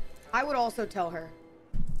 I would also tell her.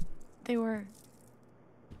 They were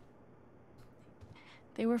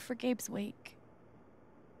for Gabe's wake.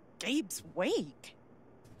 Gabe's wake?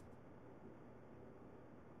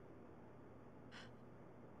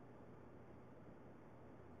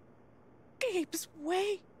 Gabe's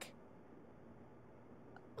wake?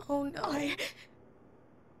 Oh no. I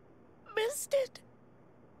missed it.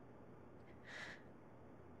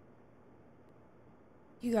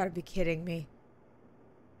 You gotta be kidding me.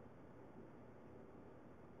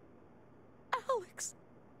 Alex.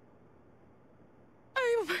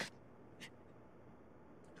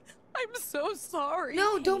 I'm so sorry.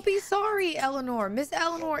 No, don't be sorry, Eleanor. Miss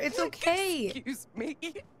Eleanor, it's okay. Excuse me.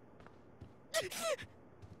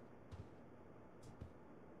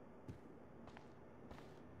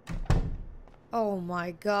 Oh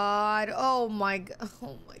my god. Oh my god.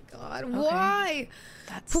 Oh my god. Okay. Why?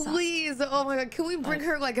 That Please. Oh my god. Can we bring But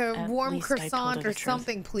her like a at warm least I told her croissant the or truth.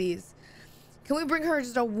 something, please? Can we bring her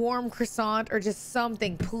just a warm croissant or just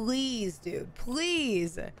something? Please, dude.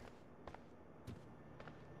 Please.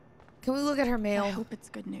 Can we look at her mail? I hope it's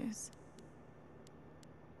good news.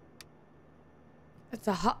 It's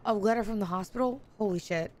a letter from the hospital? Holy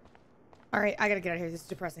shit. Alright, I gotta get out of here. This is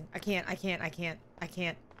depressing. I can't.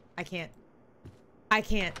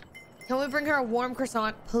 Can we bring her a warm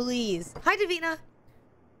croissant, please? Hi, Davina.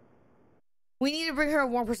 We need to bring her a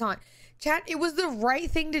warm croissant. Chat, it was the right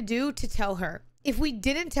thing to do to tell her. If we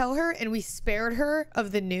didn't tell her and we spared her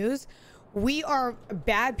of the news, we are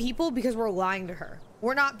bad people because we're lying to her.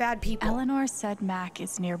 We're not bad people. Eleanor said Mac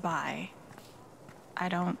is nearby. I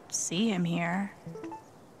don't see him here.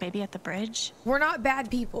 Maybe at the bridge? We're not bad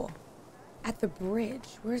people. At the bridge.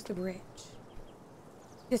 Where's the bridge?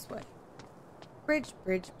 This way. Bridge,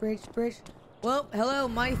 bridge, bridge, bridge. Well, hello,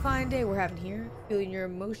 mighty fine day we're having here. Feeling your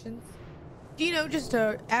emotions. You know, just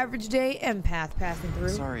a average day empath passing through.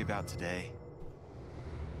 Sorry about today.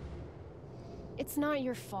 It's not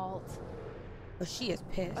your fault. Oh, she is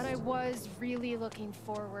pissed. But I was really looking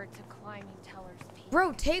forward to climbing Teller's Peak.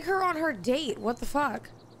 Bro, take her on her date. What the fuck?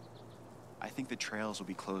 I think the trails will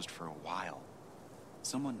be closed for a while.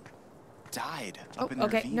 Someone died Oh, up in the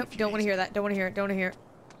okay. ravine. Nope, don't want to hear that. Don't want to hear it. Don't want to hear it.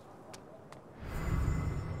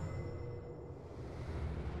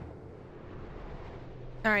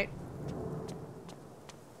 All right.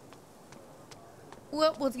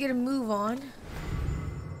 Well, let's get a move on.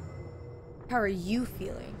 How are you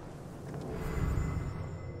feeling?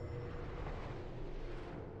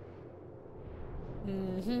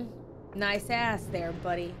 Mm-hmm. Nice ass there,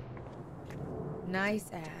 buddy.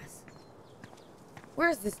 Nice ass.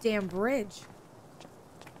 Where's this damn bridge?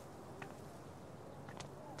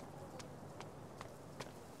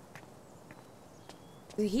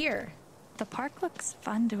 Here. The park looks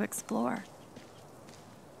fun to explore.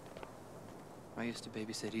 I used to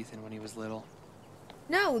babysit Ethan when he was little.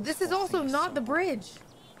 No, this is also not the bridge.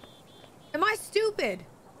 Am I stupid?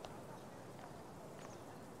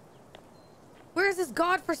 Where is this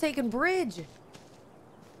godforsaken bridge?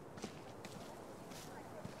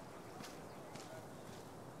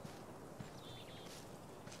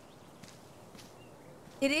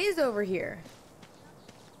 It is over here.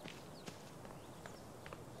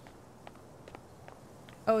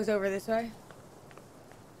 Oh, it's over this way?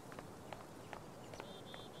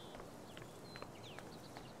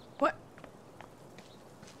 What?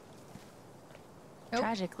 Nope.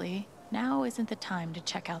 Tragically, now isn't the time to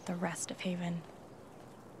check out the rest of Haven.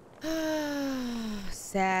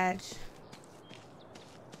 Sag.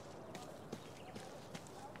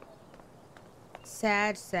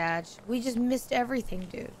 Sag. We just missed everything,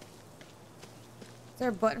 dude. Is there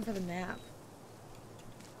a button for the map?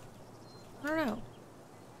 I don't know.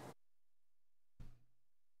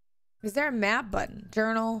 Is there a map button?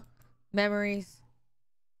 Journal, memories,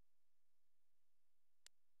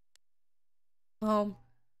 home.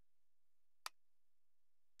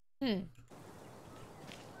 Can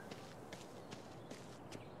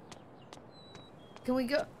we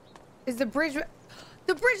go? Is the bridge?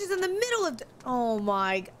 The bridge is in the middle of. Oh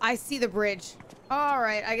my! I see the bridge. All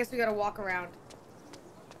right, I guess we gotta walk around.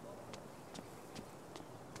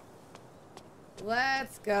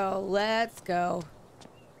 Let's go. Let's go.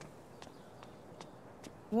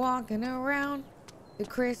 Walking around the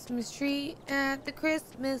Christmas tree at the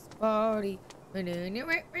Christmas party. Man,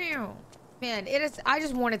 it is. I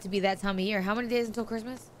just want it to be that time of year. How many days until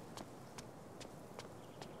Christmas?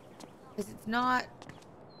 Because it's not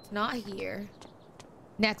here.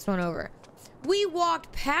 Next one over. We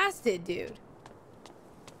walked past it, dude.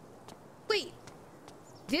 Wait.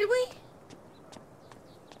 Did we?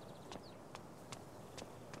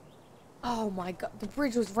 Oh my god. The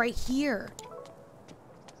bridge was right here.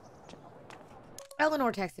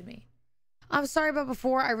 Eleanor texted me. I'm sorry about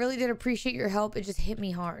before. I really did appreciate your help. It just hit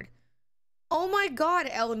me hard. Oh my God,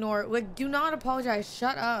 Eleanor. Like, do not apologize.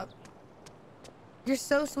 Shut up. You're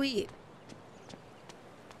so sweet.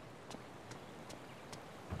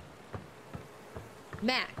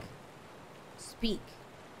 Mac. Speak.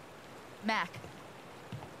 Mac.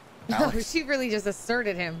 No, she really just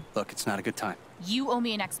asserted him. Look, it's not a good time. You owe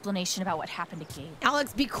me an explanation about what happened to Gabe.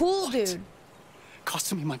 Alex, be cool, What? dude.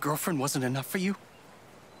 Costing me my girlfriend wasn't enough for you?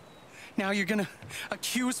 Now you're gonna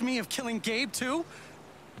accuse me of killing Gabe, too?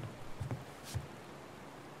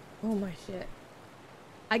 Oh my shit.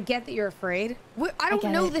 I get that you're afraid. I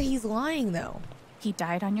don't know that he's lying, though. He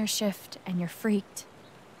died on your shift, and you're freaked.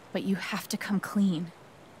 But you have to come clean.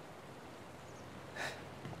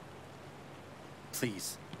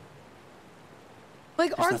 Please.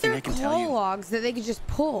 Like, There's aren't there nothing I can tell you. call logs that they could just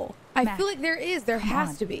pull? I Mac, feel like there is. There come has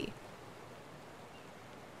on. to be.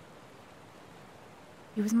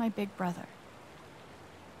 He was my big brother.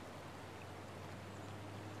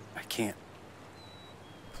 I can't.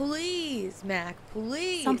 Please, Mac,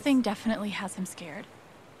 please. Something definitely has him scared.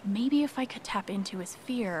 Maybe if I could tap into his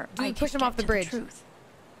fear, Do we I push could him off get the to bridge? truth.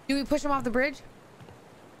 Do we push him off the bridge?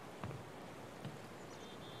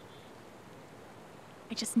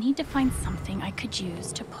 I just need to find something I could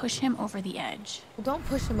use to push him over the edge. Well, don't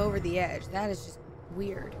push him over the edge. That is just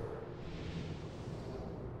weird.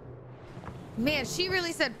 Man, she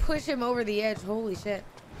really said push him over the edge. Holy shit.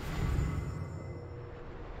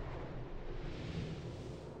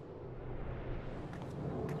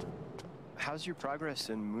 How's your progress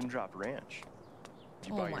in Moondrop Ranch? Did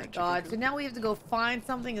you Oh buy your my chicken God. coop? So now we have to go find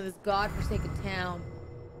something in this godforsaken town.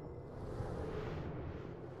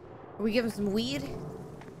 Are we giving some weed?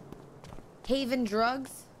 Haven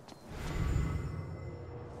drugs?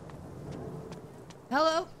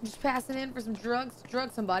 Hello, just passing in for some drugs to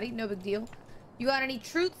drug somebody. No big deal. You got any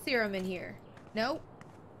truth serum in here? Nope.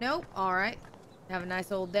 Nope. All right. Have a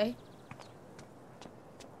nice old day.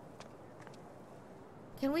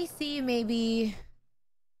 Can we see maybe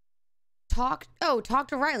talk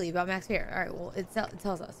to Riley about Max Fear. All right, well, it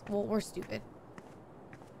tells us. Well, we're stupid.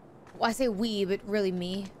 Well, I say we, but really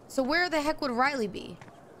me. So where the heck would Riley be?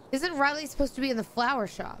 Isn't Riley supposed to be in the flower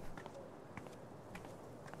shop?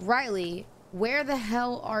 Riley, where the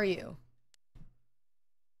hell are you?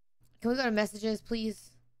 Can we go to messages,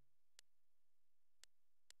 please?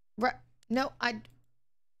 No, I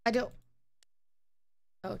don't.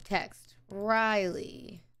 Oh, text.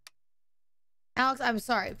 Riley. Alex, I'm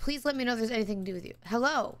sorry. Please let me know if there's anything to do with you.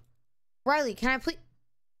 Hello? Riley, can I please...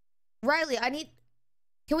 Riley, I need...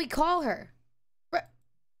 Can we call her?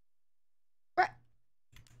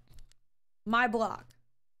 My block.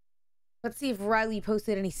 Let's see if Riley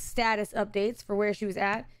posted any status updates for where she was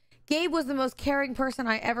at. Gabe was the most caring person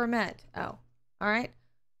I ever met. Oh, all right.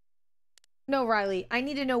 No, Riley, I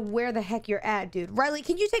need to know where the heck you're at, dude. Riley,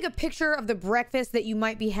 can you take a picture of the breakfast that you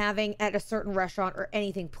might be having at a certain restaurant or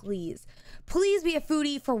anything, please? Please be a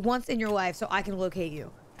foodie for once in your life so I can locate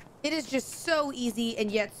you. It is just so easy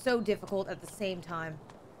and yet so difficult at the same time.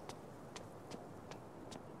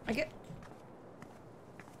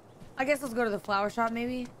 I guess let's go to the flower shop,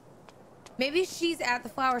 maybe. Maybe she's at the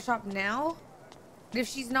flower shop now. But if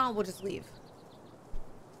she's not, we'll just leave.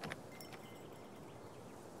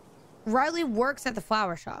 Riley works at the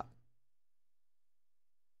flower shop.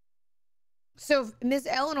 So if Miss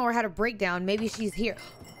Eleanor had a breakdown, maybe she's here.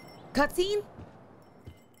 Cutscene?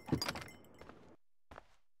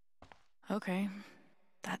 Okay,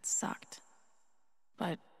 that sucked.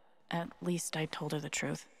 But at least I told her the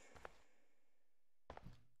truth.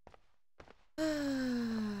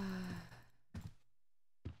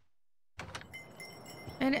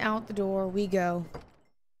 And out the door we go.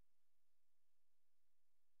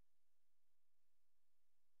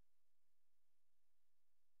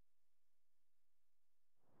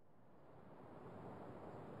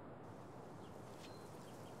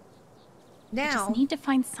 Now, I just need to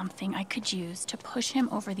find something I could use to push him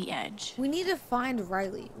over the edge. We need to find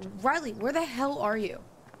Riley. Riley, where the hell are you?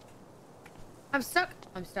 I'm stuck.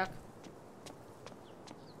 I'm stuck.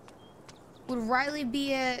 Would Riley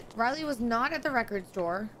be at... Riley was not at the record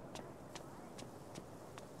store.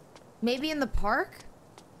 Maybe in the park?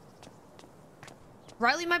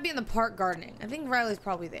 Riley might be in the park gardening. I think Riley's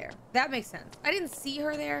probably there. That makes sense. I didn't see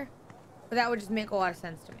her there, but that would just make a lot of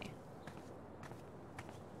sense to me.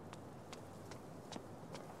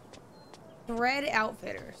 Thread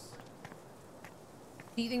Outfitters.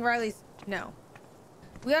 Do you think Riley's... No.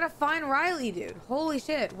 We gotta find Riley, dude. Holy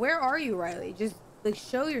shit. Where are you, Riley? Just, like,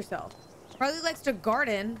 show yourself. Riley likes to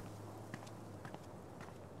garden.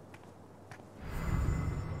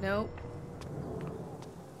 Nope.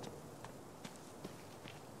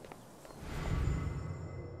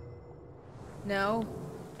 No.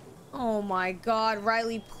 Oh my God,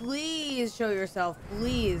 Riley, please show yourself,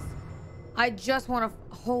 please. I just want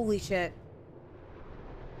to. Holy shit.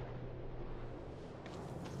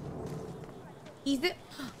 Ethan.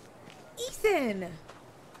 Ethan.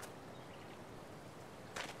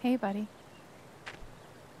 Hey, buddy.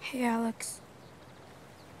 Hey, Alex.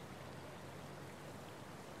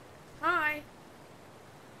 Hi.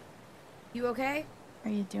 You okay? Are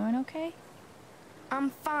you doing okay? I'm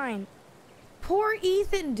fine. Poor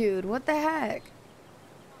Ethan, dude. What the heck?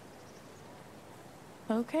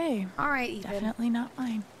 Okay. All right, Ethan. Definitely not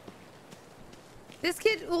mine. This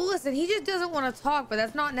kid, well, listen, he just doesn't want to talk, but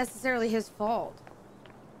that's not necessarily his fault.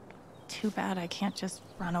 Too bad I can't just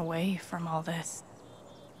run away from all this.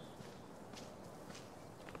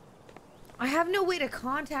 I have no way to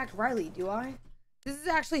contact Riley, do I? This is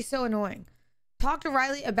actually so annoying. Talk to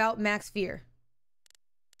Riley about Max Fear.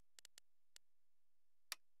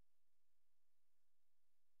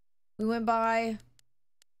 We went by.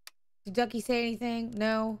 Did Ducky say anything?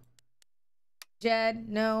 No. Jed?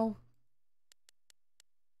 No.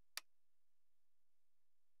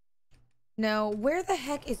 No. Where the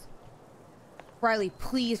heck is Riley?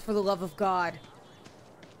 Please, for the love of God.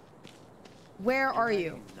 Where are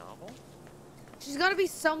you? She's got to be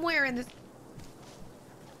somewhere in this.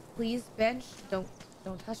 Please, bench. Don't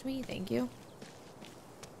touch me. Thank you.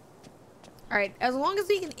 All right. As long as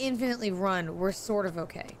we can infinitely run, we're sort of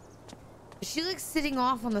okay. Is she like sitting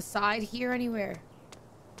off on the side here anywhere?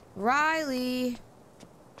 Riley.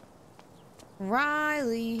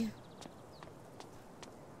 Riley.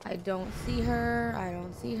 I don't see her. I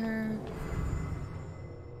don't see her.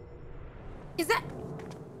 Is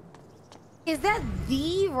that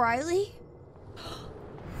the Riley?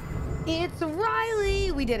 It's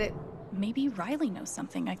Riley. We did it. Maybe Riley knows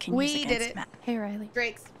something I can use against We did it. Matt. Hey, Riley.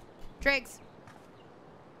 Drake's.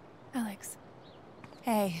 Alex.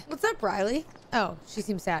 Hey. What's up, Riley? Oh, she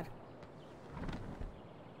seems sad.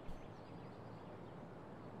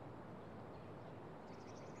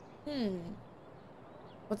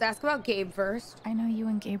 Let's ask about Gabe first. I know you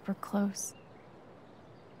and Gabe were close.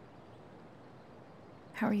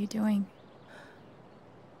 How are you doing?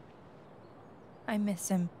 I miss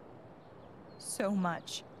him so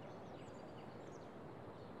much.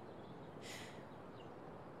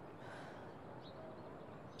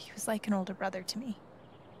 He was like an older brother to me.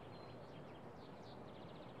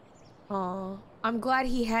 Aw, I'm glad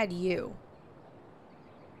he had you.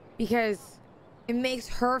 Because it makes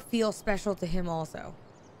her feel special to him also.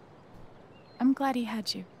 I'm glad he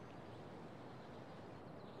had you.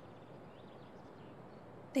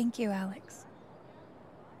 Thank you, Alex.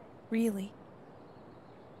 Really.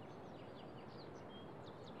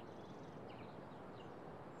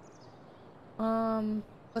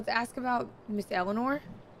 Let's ask about Miss Eleanor.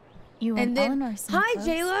 You and Eleanor seem hi, close.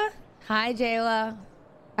 Jayla. Hi, Jayla.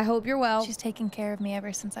 I hope you're well. She's taken care of me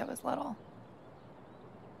ever since I was little.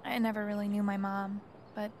 I never really knew my mom,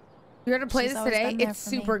 but you're gonna play she's this always today. been there It's for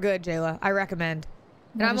me. super good, Jayla. I recommend.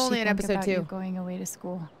 And What I'm does she only in think episode about 2. you going away to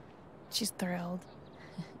school? She's thrilled.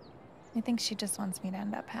 I think she just wants me to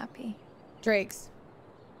end up happy. Drake's.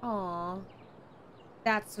 Aw.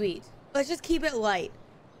 That's sweet. Let's just keep it light.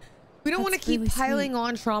 We don't want to keep really piling sweet.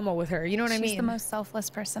 on trauma with her. You know what I mean? She's the most selfless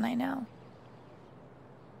person I know.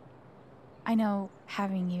 I know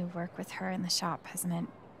having you work with her in the shop has meant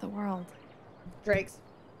the world. Drake's.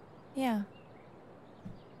 Yeah.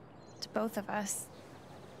 To both of us.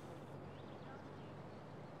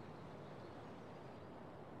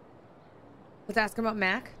 Let's ask him about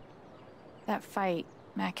Mac. That fight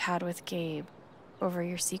Mac had with Gabe over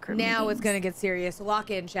your secret Now meetings. it's gonna get serious. Lock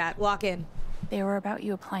in, chat. Lock in. They were about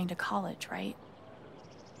you applying to college, right?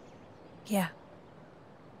 Yeah.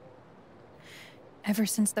 Ever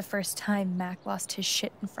since the first time Mac lost his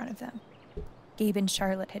shit in front of them, Gabe and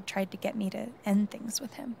Charlotte had tried to get me to end things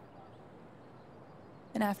with him.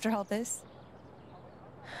 And after all this,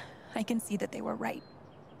 I can see that they were right.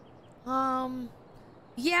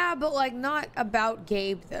 Yeah, but like not about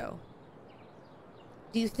Gabe though.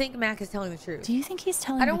 Do you think Mac is telling the truth? Do you think he's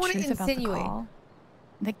telling I don't the want to truth about the insinuate. call?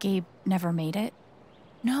 That Gabe never made it?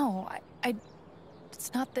 No, I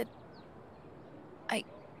it's not that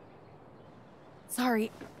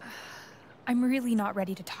Sorry. I'm really not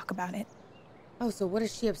ready to talk about it. Oh, so what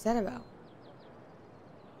is she upset about?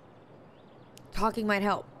 Talking might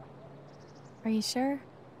help. Are you sure?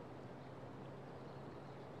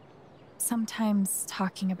 Sometimes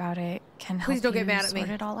talking about it can help Please don't get you mad at me.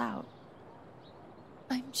 sort it all out.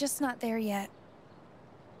 I'm just not there yet.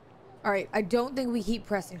 All right, I don't think we keep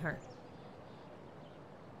pressing her.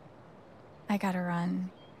 I gotta run.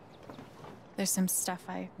 There's some stuff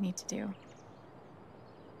I need to do.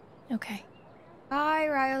 Okay. Bye,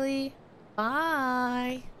 Riley.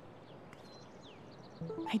 Bye.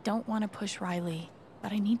 I don't want to push Riley,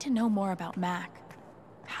 but I need to know more about Mac.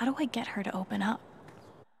 How do I get her to open up?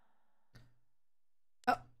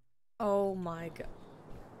 Oh my god.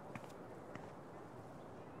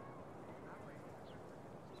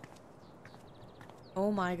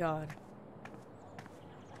 Oh my god.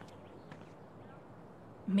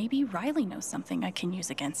 Maybe Riley knows something I can use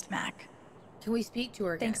against Mac. Can we speak to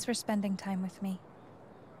her again? Thanks for spending time with me.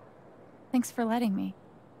 Thanks for letting me.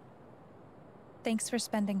 Thanks for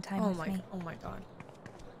spending time with me. Oh my god.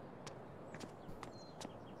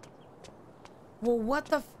 Well, what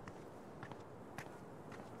the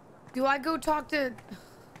do I go talk to...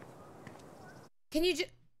 Can you just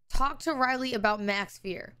talk to Riley about Mac's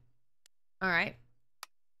fear? Alright.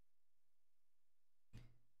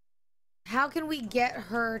 How can we get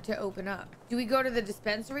her to open up? Do we go to the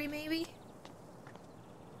dispensary maybe?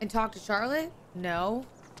 And talk to Charlotte? No.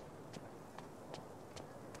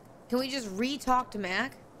 Can we just re-talk to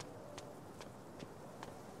Mac?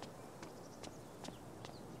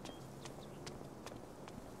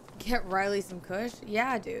 Get Riley some kush?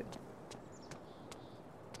 Yeah, dude.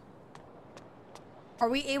 Are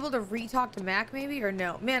we able to re-talk to Mac maybe or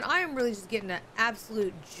no? Man, I am really just getting an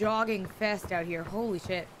absolute jogging fest out here. Holy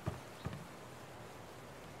shit.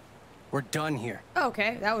 We're done here.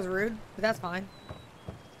 Okay, that was rude, but that's fine.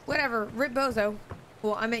 Whatever, Rip Bozo.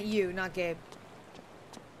 Well, I meant you, not Gabe.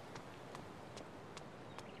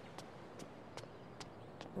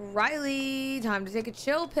 Riley, time to take a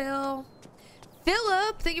chill pill.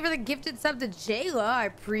 Philip, thank you for the gifted sub to Jayla. I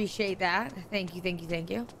appreciate that. Thank you, thank you, thank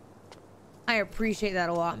you. I appreciate that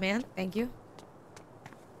a lot, man. Thank you.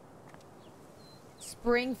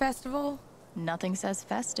 Spring festival? Nothing says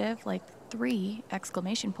festive like 3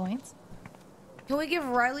 exclamation points. Can we give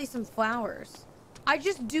Riley some flowers? I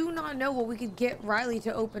just do not know what we could get Riley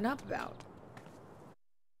to open up about.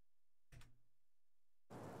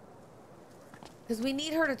 Because we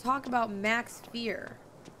need her to talk about Mac's fear.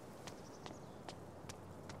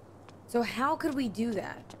 So how could we do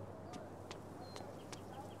that?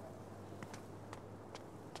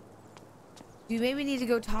 Do you maybe need to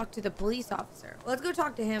go talk to the police officer? Let's go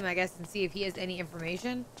talk to him, I guess, and see if he has any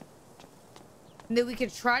information. And then we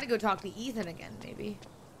could try to go talk to Ethan again, maybe.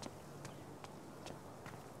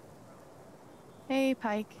 Hey,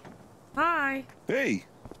 Pike. Hi. Hey.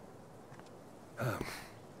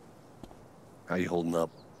 How you holding up?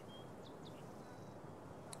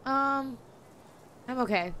 I'm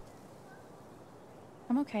okay.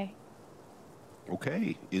 I'm okay.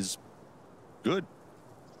 Okay is good,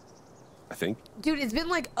 I think. Dude, it's been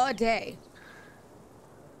like a day.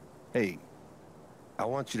 Hey, I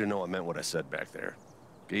want you to know I meant what I said back there.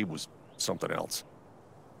 Gabe was something else.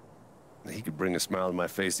 He could bring a smile to my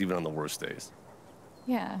face even on the worst days.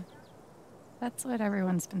 Yeah, that's what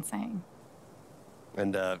everyone's been saying.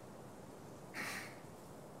 And,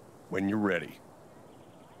 when you're ready,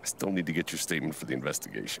 I still need to get your statement for the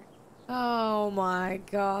investigation. Oh my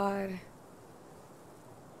god.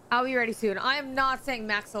 I'll be ready soon. I am not saying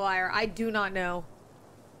Mac's a liar. I do not know.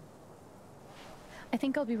 I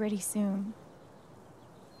think I'll be ready soon.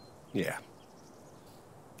 Yeah.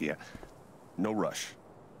 Yeah. No rush.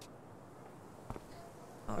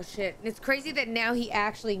 Oh shit. It's crazy that now he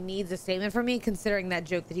actually needs a statement from me, considering that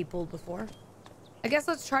joke that he pulled before. I guess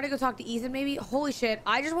let's try to go talk to Ethan maybe. Holy shit.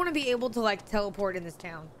 I just want to be able to like teleport in this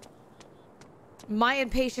town. My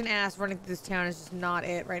impatient ass running through this town is just not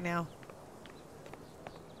it right now.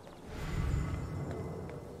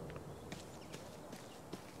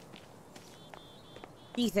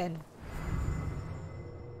 Ethan.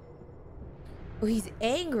 Oh, he's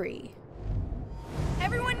angry.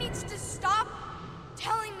 Everyone needs to stop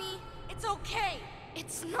telling me it's okay.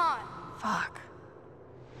 It's not. Fuck.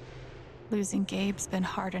 Losing Gabe's been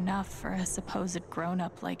hard enough for a supposed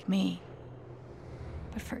grown-up like me.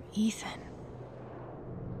 But for Ethan...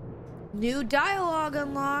 New dialogue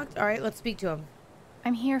unlocked. All right, let's speak to him.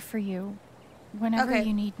 I'm here for you. Whenever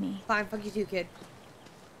you need me. Fine, fuck you too, kid.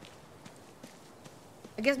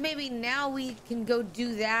 I guess maybe now we can go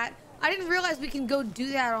do that. I didn't realize we can go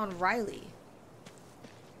do that on Riley.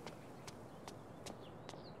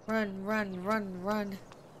 Run, run, run, run.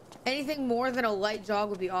 Anything more than a light jog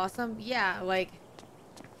would be awesome. Yeah, like,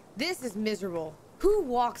 this is miserable. Who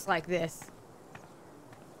walks like this?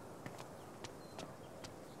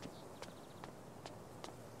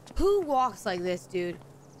 Who walks like this, dude?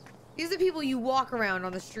 These are people you walk around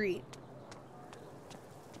on the street.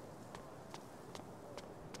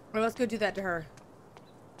 Well, let's go do that to her.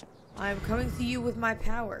 I'm coming to you with my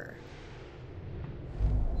power.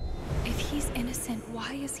 If he's innocent,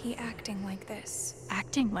 why is he acting like this?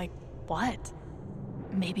 Acting like what?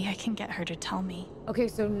 Maybe I can get her to tell me. Okay,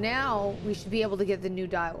 so now we should be able to get the new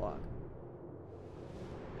dialogue.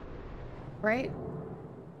 Right?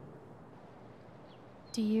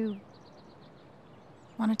 Do you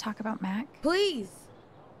want to talk about Mac? Please.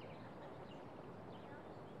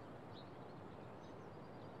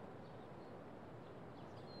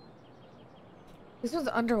 This one's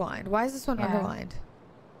underlined. Why is this one underlined?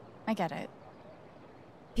 I get it.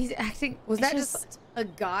 He's acting... Was that just a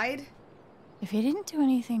guide? If he didn't do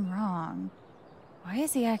anything wrong, why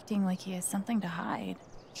is he acting like he has something to hide?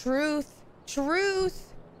 Truth.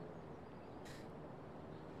 Truth.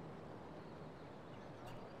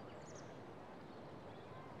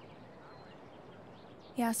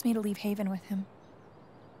 He asked me to leave Haven with him.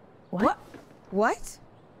 What? What?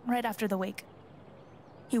 Right after the wake.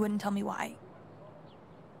 He wouldn't tell me why.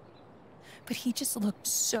 But he just looked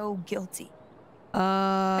so guilty.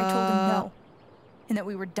 I told him no. And that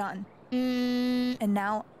we were done. And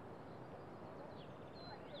now...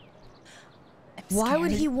 Why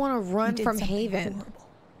would he want to run from Haven? Horrible.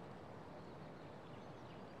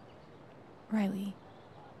 Riley.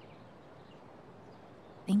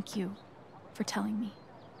 Thank you for telling me.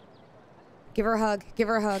 Give her a hug. Give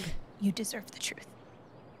her a hug. You deserve the truth.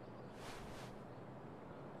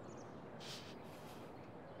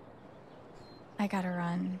 I gotta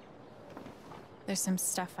run. There's some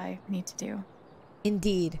stuff I need to do.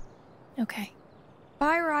 Indeed. Okay.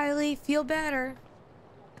 Bye, Riley. Feel better.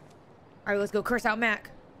 All right, let's go curse out Mac.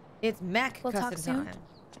 It's Mac We'll talk cussing soon. time.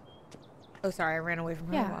 Oh, sorry. I ran away from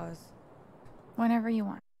her Yeah. while I was... Whenever you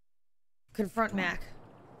want. Confront Mac.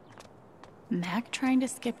 Mac trying to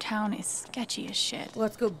skip town is sketchy as shit.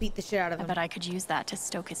 Let's go beat the shit out of him. I bet I could use that to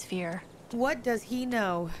stoke his fear. What does he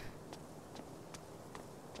know?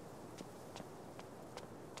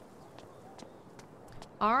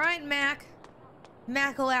 All right, Mac.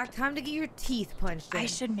 Macalac, time to get your teeth punched in. I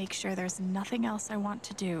should make sure there's nothing else I want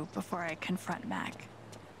to do before I confront Mac.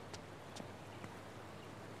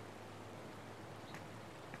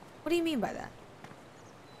 What do you mean by that?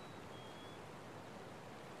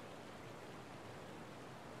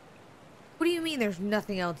 What do you mean there's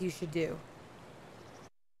nothing else you should do?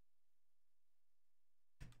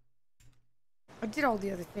 I did all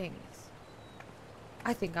the other things.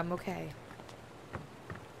 I think I'm okay.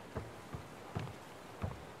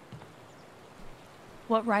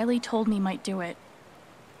 What Riley told me might do it,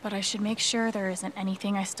 but I should make sure there isn't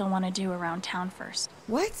anything I still want to do around town first.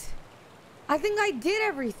 What? I think I did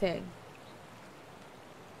everything.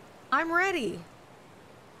 I'm ready.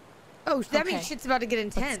 Oh, that means shit's about to get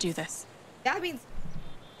intense. Let's do this. That means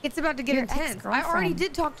it's about to get Your intense. I ex-girlfriend already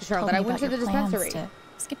did talk to Charlotte. told me I went to about the your plans dispensary. to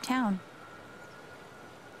skip town.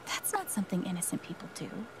 That's not something innocent people do.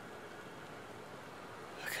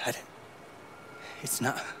 God. It's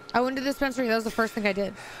not... I went to the dispensary. That was the first thing I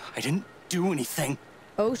did. I didn't do anything.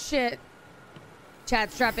 Oh, shit.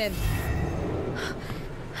 Chad, strap in.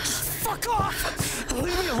 Fuck off!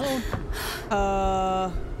 Leave me alone.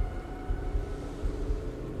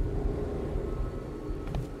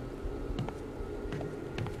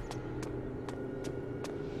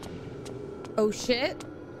 Oh, shit.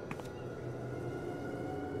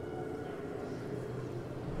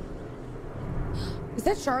 Is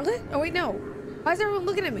that Charlotte? Oh, wait, no. Why is everyone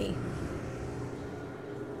looking at me?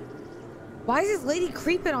 Why is this lady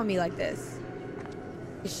creeping on me like this?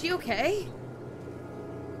 Is she okay?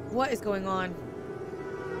 What is going on?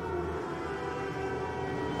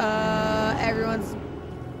 Everyone's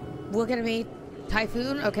looking at me.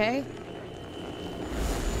 Typhoon, okay.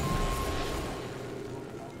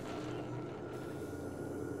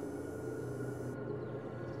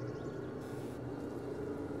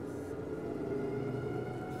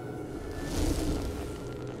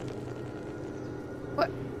 What?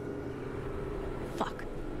 Fuck.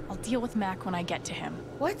 I'll deal with Mac when I get to him.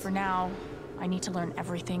 What? For now, I need to learn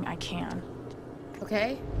everything I can.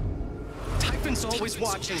 Okay. Typhon's always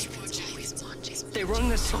watching. They run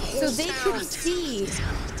this whole So they town. can see.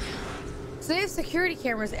 So they have security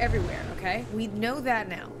cameras everywhere, okay? We know that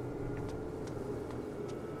now.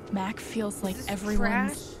 Mac feels like this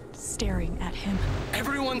everyone's staring at him.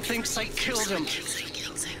 Everyone thinks I killed him.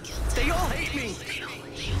 They all hate me.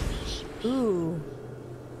 Ooh.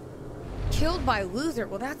 Killed by loser.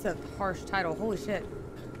 Well, that's a harsh title. Holy shit.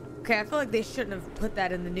 Okay, I feel like they shouldn't have put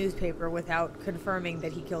that in the newspaper without confirming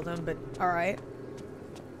that he killed him, but alright.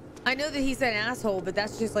 I know that he's an asshole, but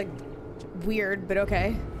that's just like weird, but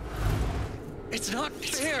okay. It's not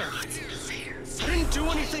fair. I didn't do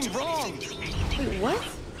anything wrong. Wait, what?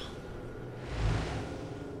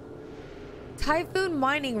 Typhoon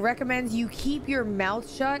Mining recommends you keep your mouth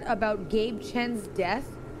shut about Gabe Chen's death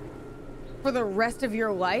for the rest of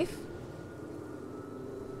your life.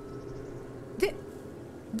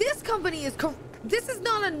 This company is this is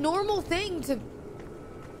not a normal thing to...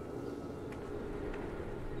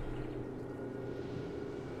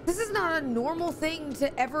 This is not a normal thing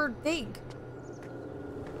to ever think.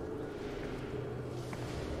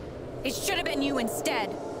 It should have been you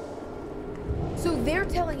instead. So they're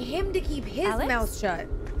telling him to keep his mouth shut.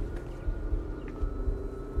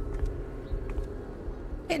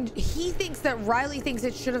 And he thinks that Riley thinks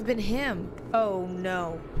it should have been him. Oh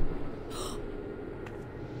no.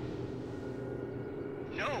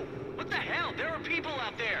 No! What the hell? There are people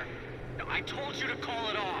out there! No, I told you to call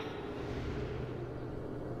it off!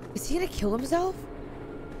 Is he gonna kill himself?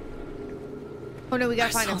 Oh no, we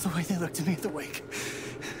gotta find him. I saw the way they looked at me at the wake.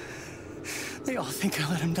 They all think I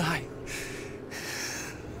let him die.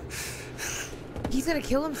 He's gonna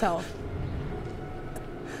kill himself.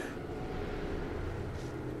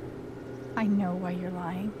 I know why you're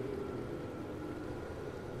lying.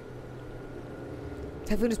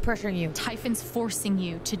 Typhoon is pressuring you. Typhon's forcing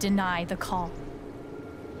you to deny the call.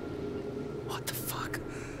 What the fuck?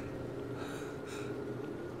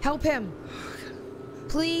 Help him.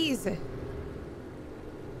 Please.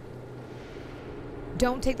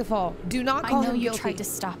 Don't take the fall. Do not call him guilty. I know you tried to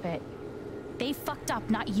stop it. They fucked up,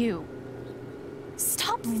 not you.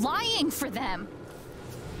 Stop lying for them.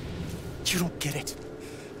 You don't get it.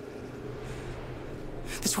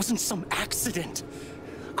 This wasn't some accident.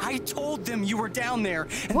 I told them you were down there,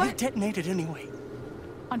 and they detonated anyway.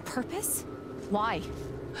 On purpose? Why?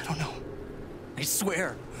 I don't know. I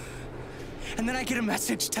swear. And then I get a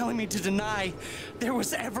message telling me to deny there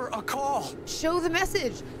was ever a call. Show the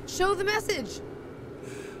message. Show the message.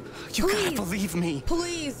 You gotta believe me.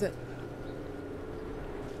 Please.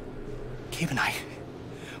 Gabe and I,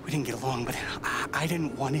 we didn't get along, but I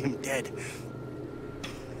didn't want him dead.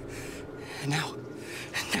 And now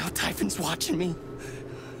Typhon's watching me.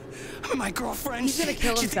 My girlfriend, he's gonna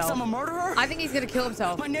kill himself. She thinks I'm a murderer? I think he's gonna kill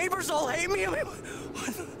himself. My neighbors all hate me. I mean,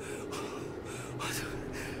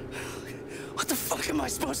 what the fuck am I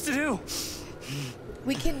supposed to do?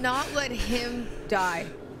 We cannot let him die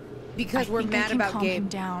because we're mad about calm Gabe. Him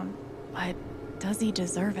down, but does he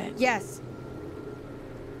deserve it? Yes.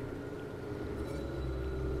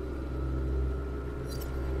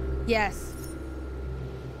 Yes.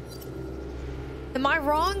 Am I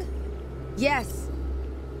wrong? Yes.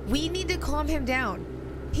 We need to calm him down.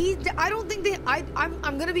 I don't think that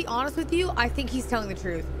I'm gonna be honest with you. I think he's telling the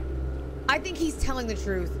truth. I think he's telling the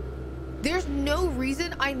truth. There's no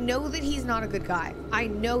reason. I know that he's not a good guy. I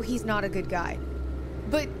know he's not a good guy.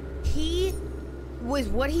 But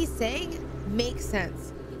what he's saying makes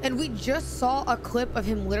sense. And we just saw a clip of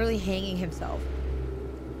him literally hanging himself.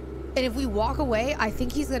 And if we walk away, I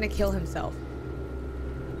think he's gonna kill himself.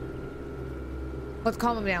 Let's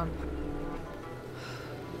calm him down.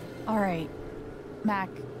 All right, Mac.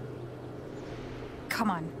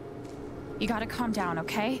 Come on. You gotta calm down,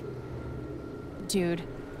 okay? Dude,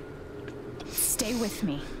 stay with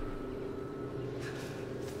me.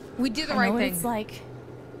 We did the right thing. I know what it's like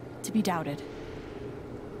to be doubted.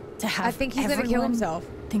 To have I think he's gonna kill himself.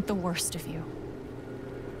 Think the worst of you.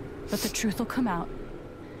 But the truth will come out.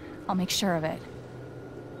 I'll make sure of it.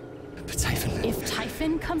 But Typhon... If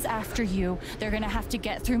Typhon comes after you, they're gonna have to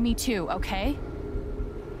get through me too, okay?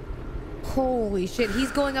 Holy shit,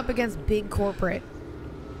 he's going up against big corporate.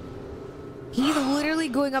 He's literally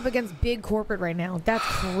going up against big corporate right now. That's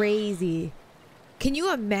crazy. Can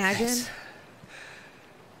you imagine? Thanks.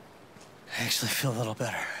 I actually feel a little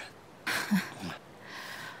better.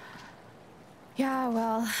 Yeah,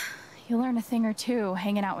 well, you learn a thing or two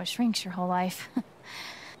hanging out with shrinks your whole life.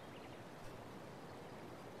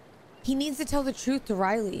 He needs to tell the truth to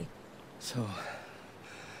Riley. So,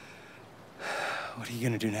 what are you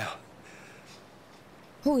gonna do now?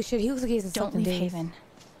 Holy shit, he looks like he has Don't leave Haven.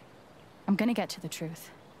 I'm gonna get to the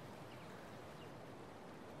truth.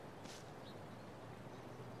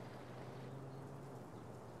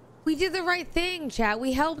 We did the right thing, chat.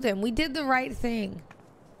 We helped him. We did the right thing.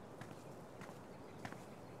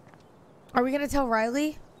 Are we gonna tell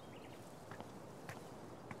Riley?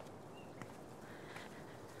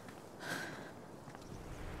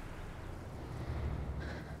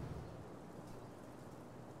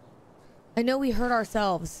 I know we hurt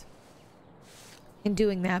ourselves in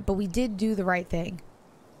doing that, but we did do the right thing.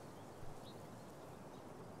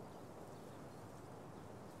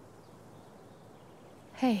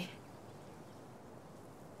 Hey.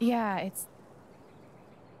 Yeah, it's...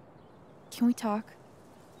 Can we talk?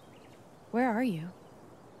 Where are you?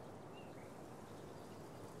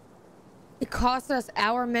 It cost us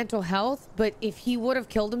our mental health, but if he would have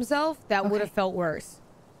killed himself, that would have felt worse.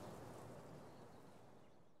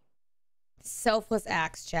 Selfless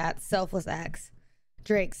acts, chat. Selfless acts.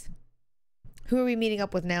 Drakes. Who are we meeting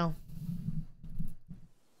up with now?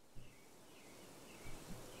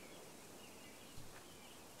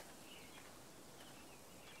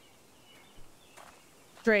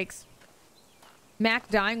 Drakes. Mac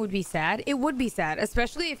dying would be sad. It would be sad,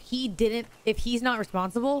 especially if he's not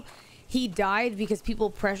responsible. He died because people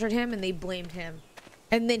pressured him and they blamed him.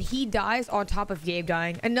 And then he dies on top of Gabe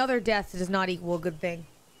dying. Another death does not equal a good thing.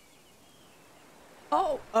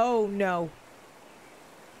 Oh no.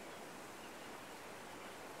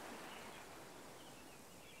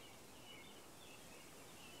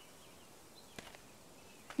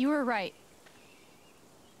 You were right.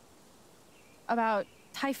 About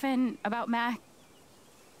Typhon, about Mac.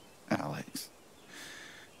 Alex.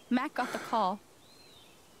 Mac got the call.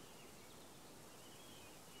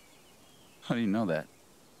 How do you know that?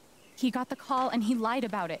 He got the call and he lied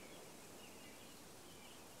about it.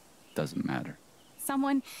 Doesn't matter.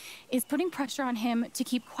 Someone is putting pressure on him to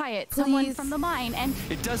keep quiet. Please. Someone from the mine, and...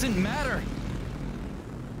 It doesn't matter!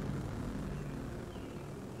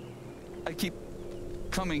 I keep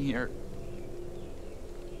coming here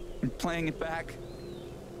and playing it back.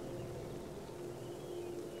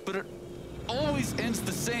 But it always ends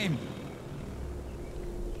the same.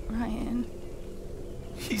 Ryan.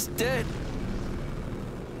 He's dead.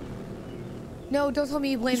 No, don't tell me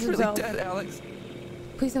he blames himself. He's really dead, Alex.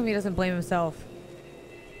 Please tell me he doesn't blame himself.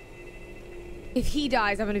 If he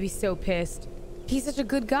dies, I'm gonna be so pissed. He's such a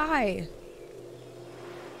good guy.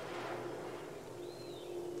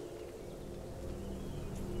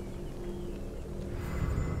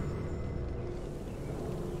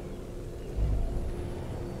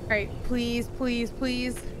 All right, please, please,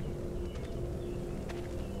 please.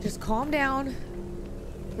 Just calm down.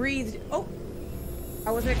 Breathe. Oh,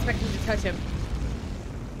 I wasn't expecting to touch him.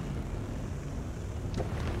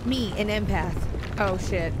 Me, an empath. Oh,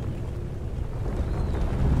 shit.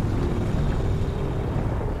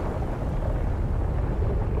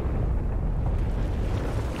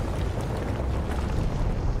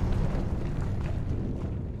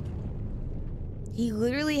 He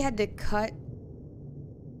literally had to cut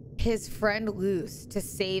his friend loose to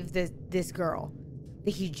save this girl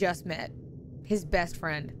that he just met. His best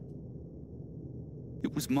friend.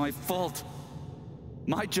 It was my fault.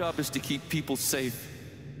 My job is to keep people safe.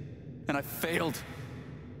 And I failed.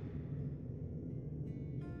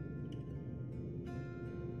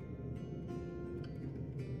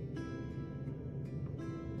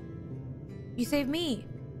 You saved me.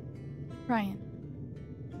 Ryan.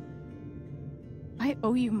 I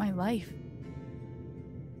owe you my life.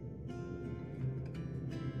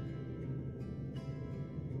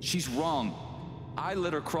 She's wrong. I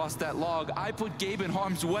let her cross that log. I put Gabe in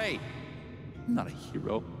harm's way. I'm not a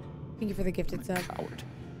hero. Thank you for the gifted sub. Coward.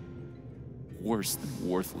 Worse than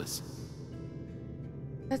worthless.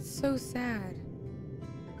 That's so sad.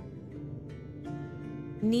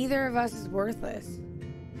 Neither of us is worthless.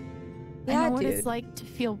 I know what it's like to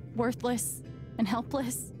feel worthless and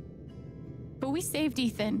helpless. But we saved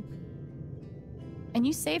Ethan. And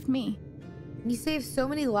you saved me. You saved so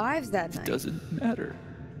many lives that night. It doesn't matter.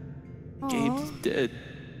 Aww. Gabe's dead.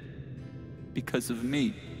 Because of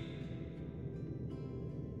me.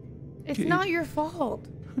 It's Gabe, not your fault.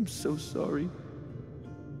 I'm so sorry.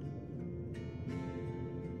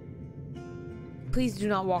 Please do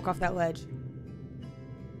not walk off that ledge.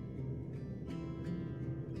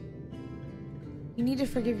 You need to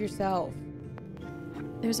forgive yourself.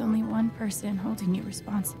 There's only one person holding you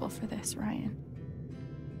responsible for this, Ryan.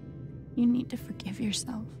 You need to forgive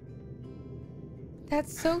yourself.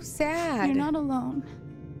 That's so sad. You're not alone.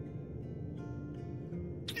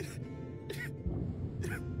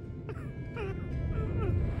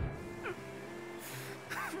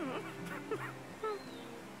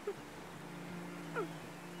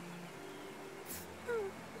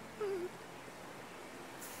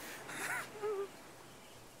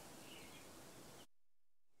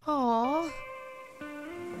 Aww.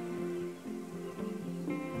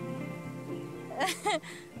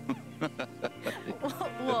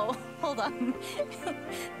 Whoa, hold on.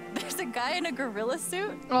 There's a guy in a gorilla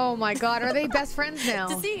suit. Oh my god, are they best friends now?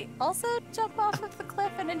 Does he also jump off of the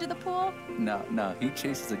cliff and into the pool? No, he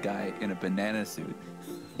chases a guy in a banana suit.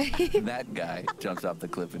 That guy jumps off the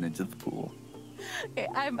cliff and into the pool. Okay,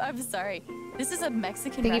 I'm sorry. This is a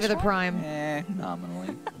Mexican Thank you for the restaurant? prime.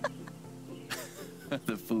 Nominally.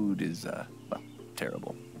 The food is, well,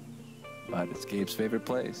 terrible. But it's Gabe's favorite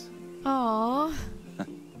place. Aww. I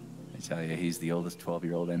tell you, he's the oldest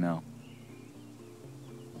 12-year-old I know.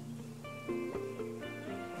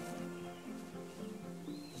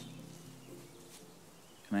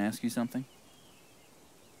 Can I ask you something?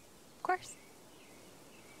 Of course.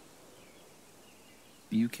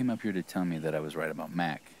 You came up here to tell me that I was right about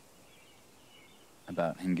Mac.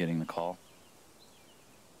 About him getting the call.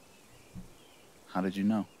 How did you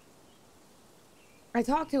know? I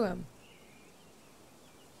talked to him.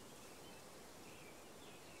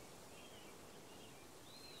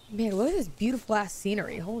 Man, look at this beautiful ass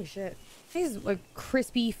scenery. Holy shit. These like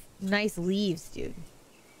crispy, nice leaves, dude.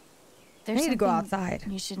 I need to go outside.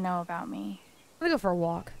 You should know about me. I'm gonna go for a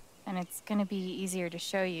walk. And it's gonna be easier to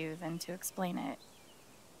show you than to explain it.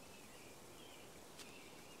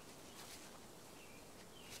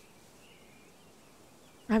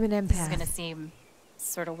 I'm an empath. This is gonna seem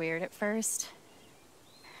sort of weird at first,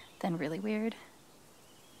 then really weird.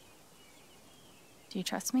 Do you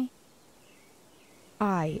trust me?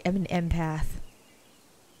 I am an empath.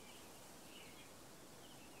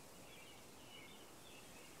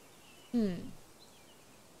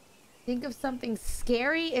 Think of something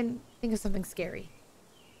scary and think of something scary.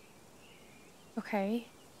 Okay.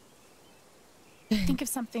 Think of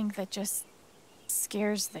something that just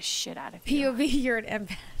scares the shit out of you. POV, you're an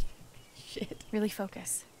empath. Shit. Really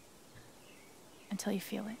focus. Until you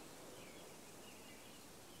feel it.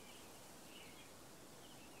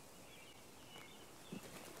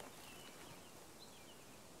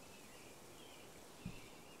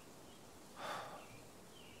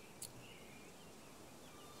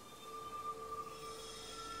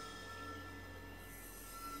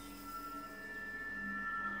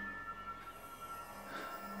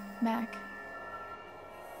 Mac,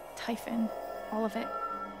 Typhon, all of it.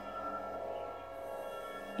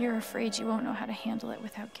 You're afraid you won't know how to handle it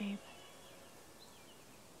without Gabe.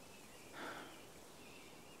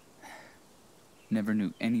 Never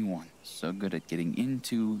knew anyone so good at getting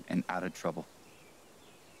into and out of trouble.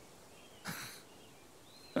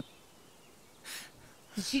 Did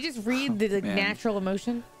she just read the like, natural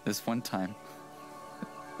emotion? This one time.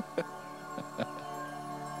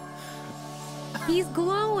 He's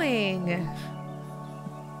glowing.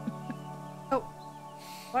 Oh,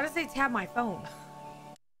 why does it say tap my phone?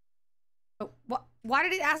 Oh, what? Why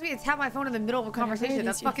did it ask me to tap my phone in the middle of a conversation?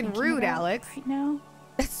 That's fucking rude, Alex. Right now?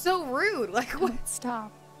 That's so rude. Like what?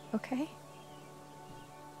 Stop. Okay.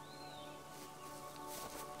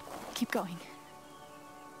 Keep going.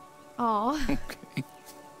 Aw. Okay.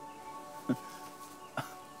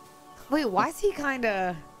 Wait, why is he kind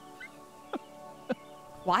of?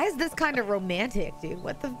 Why is this kind of romantic, dude?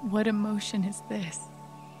 What the? What emotion is this?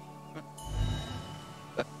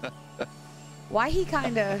 Why he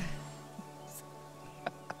kind of?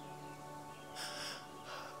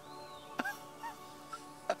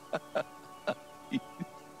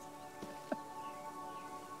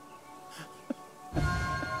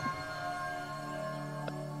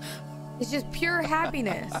 It's just pure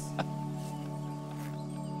happiness.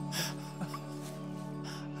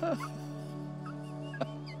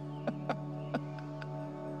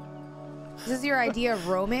 This is your idea of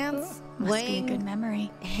romance? Must be a good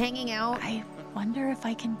memory. Hanging out. I wonder if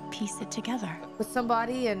I can piece it together. With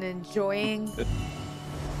somebody and enjoying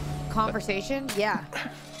conversation? Yeah.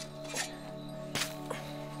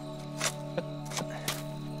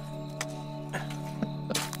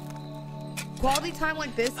 Quality time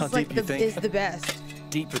like this is like the best.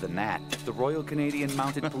 Deeper than that. The Royal Canadian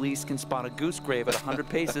Mounted Police can spot a goose grave at 100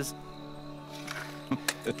 paces.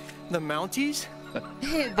 The Mounties?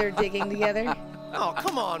 They're digging together. Oh,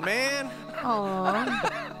 come on, man.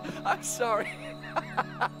 Aww. I'm sorry.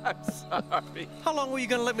 I'm sorry. How long were you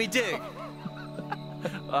gonna let me dig?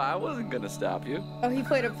 I wasn't gonna stop you. Oh, he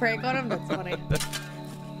played a prank on him? That's funny.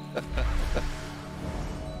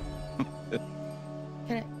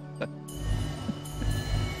 Can I...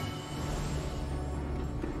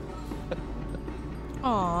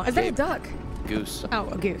 Aw, is that a duck? Goose. Oh,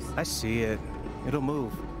 a goose. I see it. It'll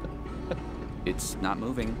move. It's not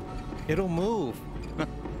moving. It'll move.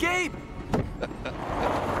 Gabe!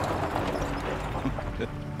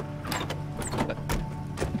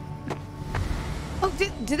 Oh,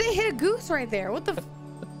 did they hit a goose right there? What the?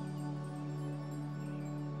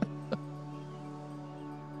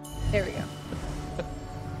 There we go.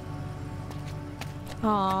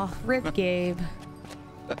 Aw, rip Gabe.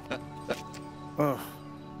 Oh,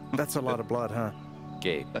 that's a lot of blood, huh?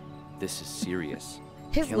 Gabe, this is serious.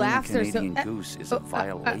 His Killing laughs a are so... Canadian goose is a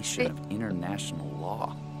violation of international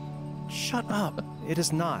law. Shut up. It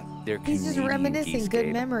is not. They're He's just Canadian reminiscing geese, good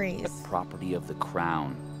Gabe. memories. The property of the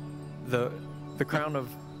crown. The crown of...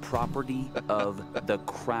 Property of the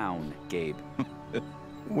crown, Gabe.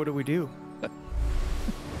 What do we do?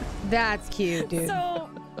 That's cute, dude. So,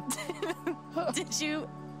 did you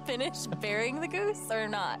finish burying the goose or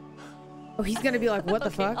not? Oh, he's gonna be like, what the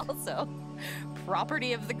fuck? Also,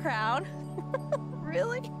 property of the crown.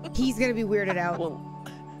 Really? He's gonna be weirded out. Well,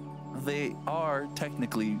 they are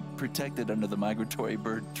technically protected under the Migratory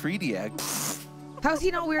Bird Treaty Act. How's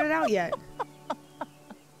he not weirded out yet?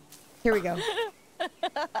 Here we go.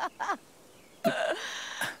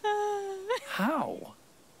 How?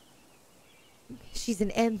 She's an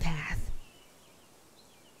empath.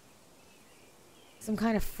 Some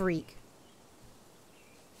kind of freak.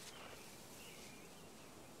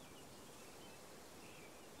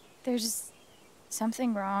 There's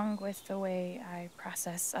something wrong with the way I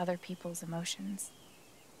process other people's emotions.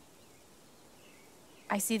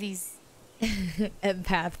 I see these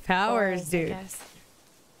empath powers, auras, dude. I guess.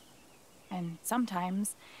 And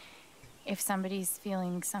sometimes, if somebody's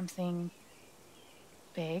feeling something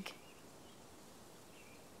big,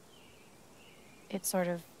 it sort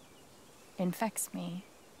of infects me.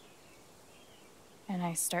 And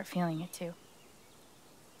I start feeling it too.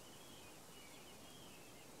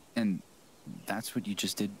 And that's what you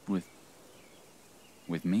just did with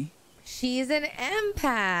me? She's an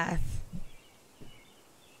empath.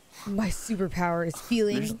 My superpower is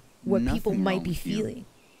feeling There's what people nothing might wrong be with you. feeling.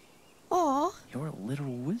 Aw. You're a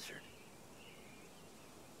literal wizard.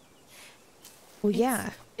 Well, yeah.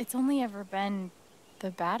 It's only ever been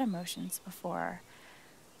the bad emotions before.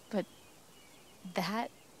 But that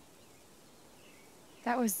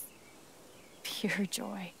was pure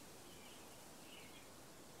joy.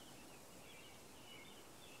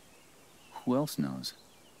 Who else knows?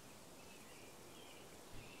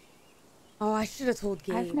 Oh, I should have told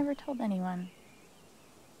Gabe. I've never told anyone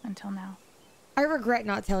until now. I regret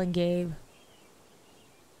not telling Gabe.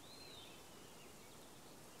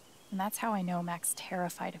 And that's how I know Mac's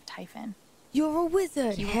terrified of Typhon. You're a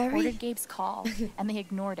wizard, He Harry. reported Gabe's call, and they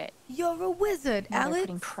ignored it. You're a wizard, Now they're Alex.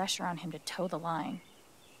 putting pressure on him to toe the line.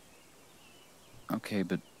 Okay,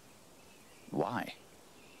 but why?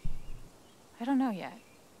 I don't know yet.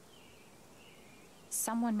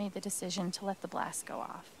 Someone made the decision to let the blast go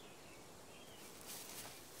off.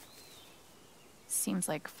 Seems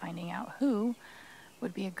like finding out who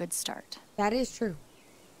would be a good start. That is true.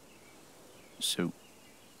 So,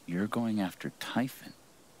 you're going after Typhon?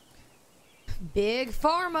 Big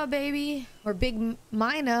pharma, baby. Or big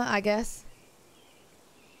mina, I guess.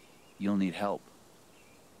 You'll need help.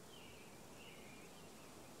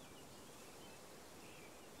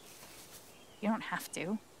 You don't have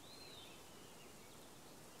to.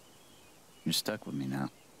 You're stuck with me now.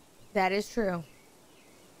 That is true.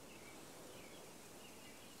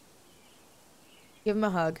 Give him a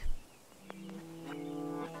hug.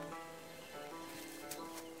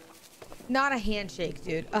 Not a handshake,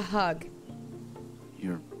 dude. A hug.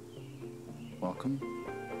 You're welcome.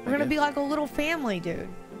 We're gonna be like a little family, dude.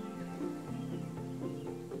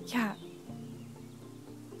 Yeah.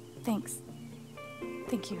 Thanks.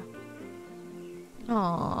 Thank you.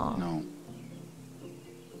 Aww. No.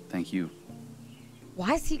 Thank you.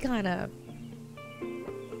 Why is he kind of...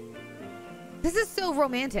 This is so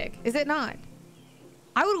romantic, is it not?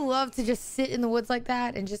 I would love to just sit in the woods like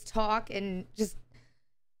that and just talk and just...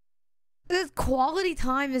 This quality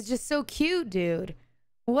time is just so cute, dude.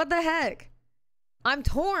 What the heck? I'm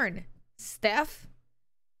torn. Steph,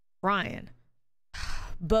 Ryan.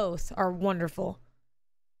 Both are wonderful.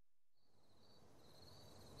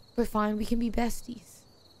 But fine, we can be besties.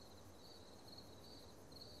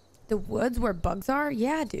 The woods where bugs are?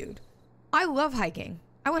 Yeah, dude. I love hiking.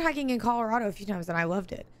 I went hiking in Colorado a few times and I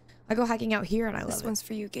loved it. I go hiking out here and I love it. This one's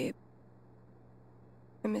for you, Gabe.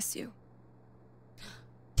 I miss you.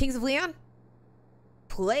 Kings of Leon?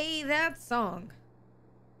 Play that song.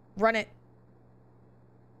 Run it.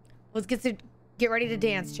 Let's get ready to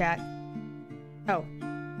dance, chat. Oh.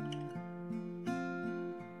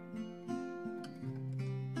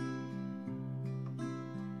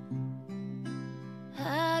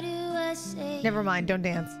 How do I say Never mind, don't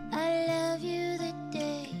dance. I love you the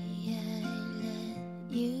day I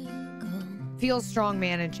let you go? Feel strong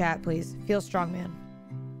man in chat, please. Feel strong man.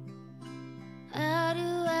 How do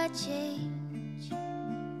I change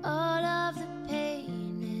all of the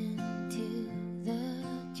pain into the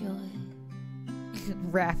joy?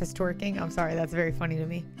 Raph is twerking. I'm sorry, that's very funny to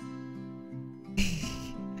me.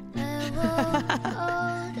 I won't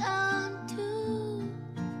hold on to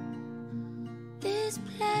this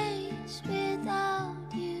place without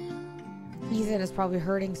you. Ethan is probably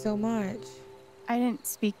hurting so much. I didn't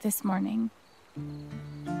speak this morning.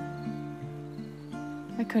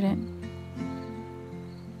 I couldn't.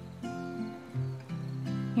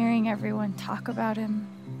 Hearing everyone talk about him,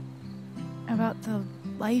 about the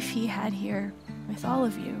life he had here with all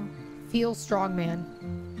of you. Feel strong, man.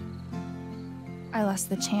 I lost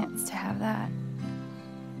the chance to have that.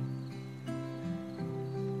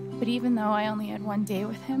 But even though I only had one day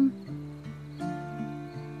with him,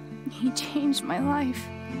 he changed my life.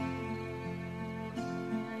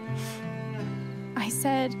 I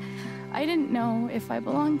said I didn't know if I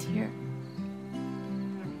belonged here.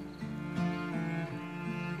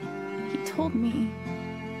 He told me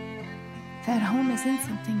that home isn't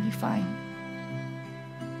something you find.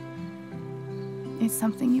 It's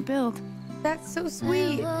something you build. That's so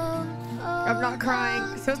sweet. I'm not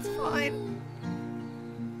crying, so it's fine.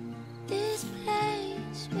 This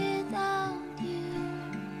place without you,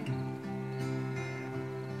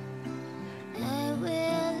 I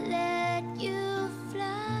will let you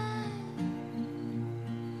fly.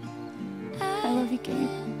 I love you,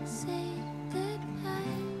 Gabe. Say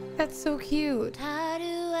goodbye. That's so cute. How do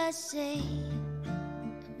I say I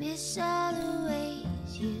miss all the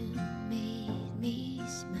ways you made me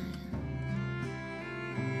smile?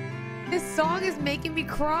 This song is making me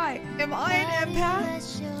cry. Am I an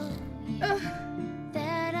empath?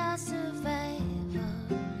 That I'll survive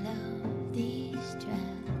all of these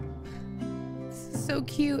trials. This is so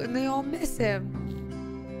cute, and they all miss him.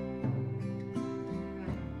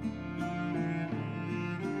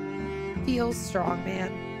 Feel strong,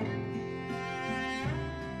 man.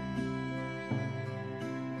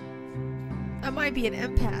 I might be an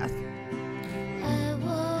empath. I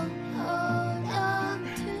won't hold on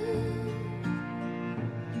to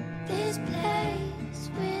this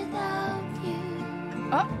place without you.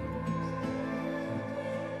 Oh.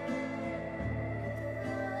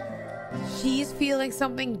 She's feeling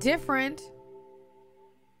something different.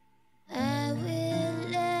 I will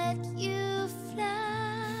let you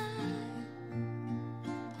fly.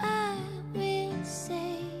 I will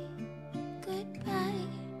say goodbye.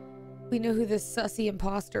 We know who this sussy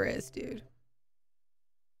imposter is, dude.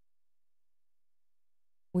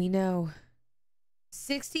 We know.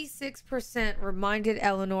 66% reminded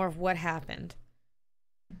Eleanor of what happened.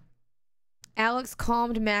 Alex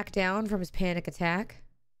calmed Mac down from his panic attack.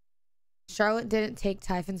 Charlotte didn't take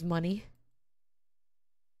Typhon's money.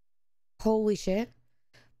 Holy shit.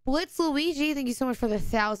 Blitz Luigi, thank you so much for the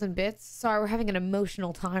 1,000 bits. Sorry, we're having an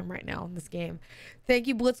emotional time right now in this game. Thank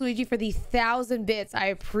you, Blitz Luigi, for the 1,000 bits. I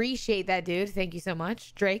appreciate that, dude. Thank you so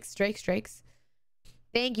much. Drakes.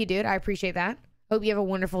 Thank you, dude. I appreciate that. Hope you have a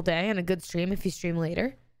wonderful day and a good stream if you stream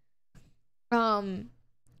later.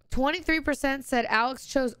 23% said Alex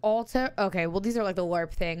chose Alta. Okay, well, these are like the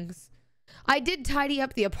LARP things. I did tidy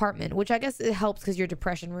up the apartment, which I guess it helps because your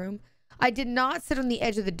depression room. I did not sit on the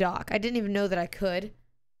edge of the dock. I didn't even know that I could.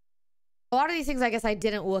 A lot of these things I guess I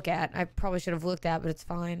didn't look at. I probably should have looked at, but it's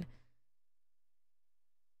fine.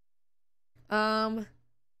 Alex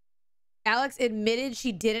admitted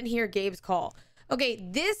she didn't hear Gabe's call. Okay,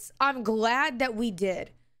 this I'm glad that we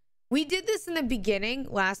did. We did this in the beginning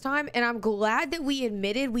last time, and I'm glad that we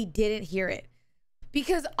admitted we didn't hear it.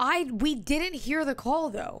 Because we didn't hear the call,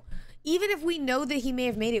 though. Even if we know that he may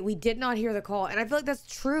have made it, we did not hear the call. And I feel like that's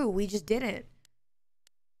true. We just didn't.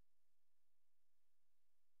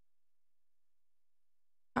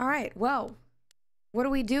 All right, well, what do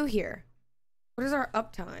we do here? What is our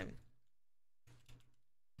uptime?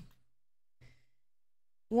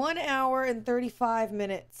 1 hour and 35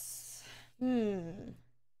 minutes. Got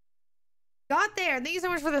there. Thank you so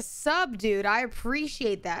much for the sub, dude. I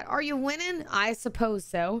appreciate that. Are you winning? I suppose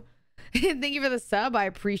so. Thank you for the sub. I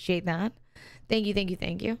appreciate that. Thank you.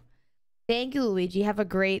 Thank you, Luigi. Have a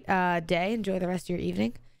great day. Enjoy the rest of your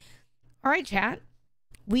evening. All right, chat.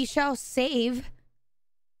 We shall save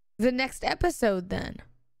the next episode then.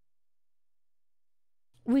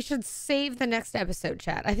 We should save the next episode,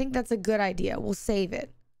 chat. I think that's a good idea. We'll save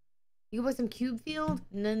it. You go play some Cube Field?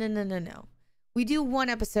 No. We do one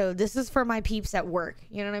episode. This is for my peeps at work.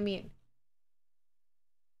 You know what I mean?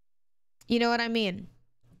 You know what I mean?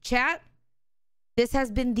 Chat, this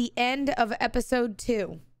has been the end of episode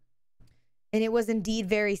 2. And it was indeed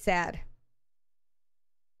very sad.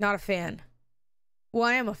 Not a fan. Well,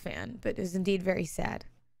 I am a fan, but it was indeed very sad.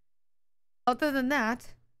 Other than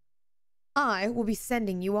that, I will be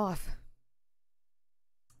sending you off.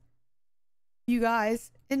 You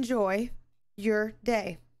guys enjoy your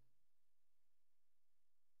day.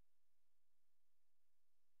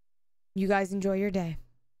 You guys enjoy your day.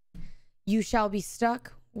 You shall be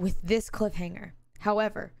stuck with this cliffhanger.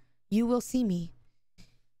 However, you will see me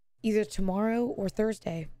either tomorrow or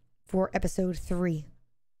Thursday for episode 3.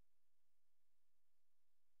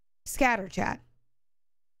 Scatter, chat.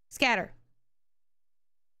 Scatter.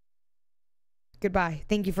 Goodbye.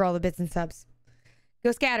 Thank you for all the bits and subs.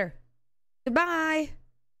 Go scatter. Goodbye. Goodbye.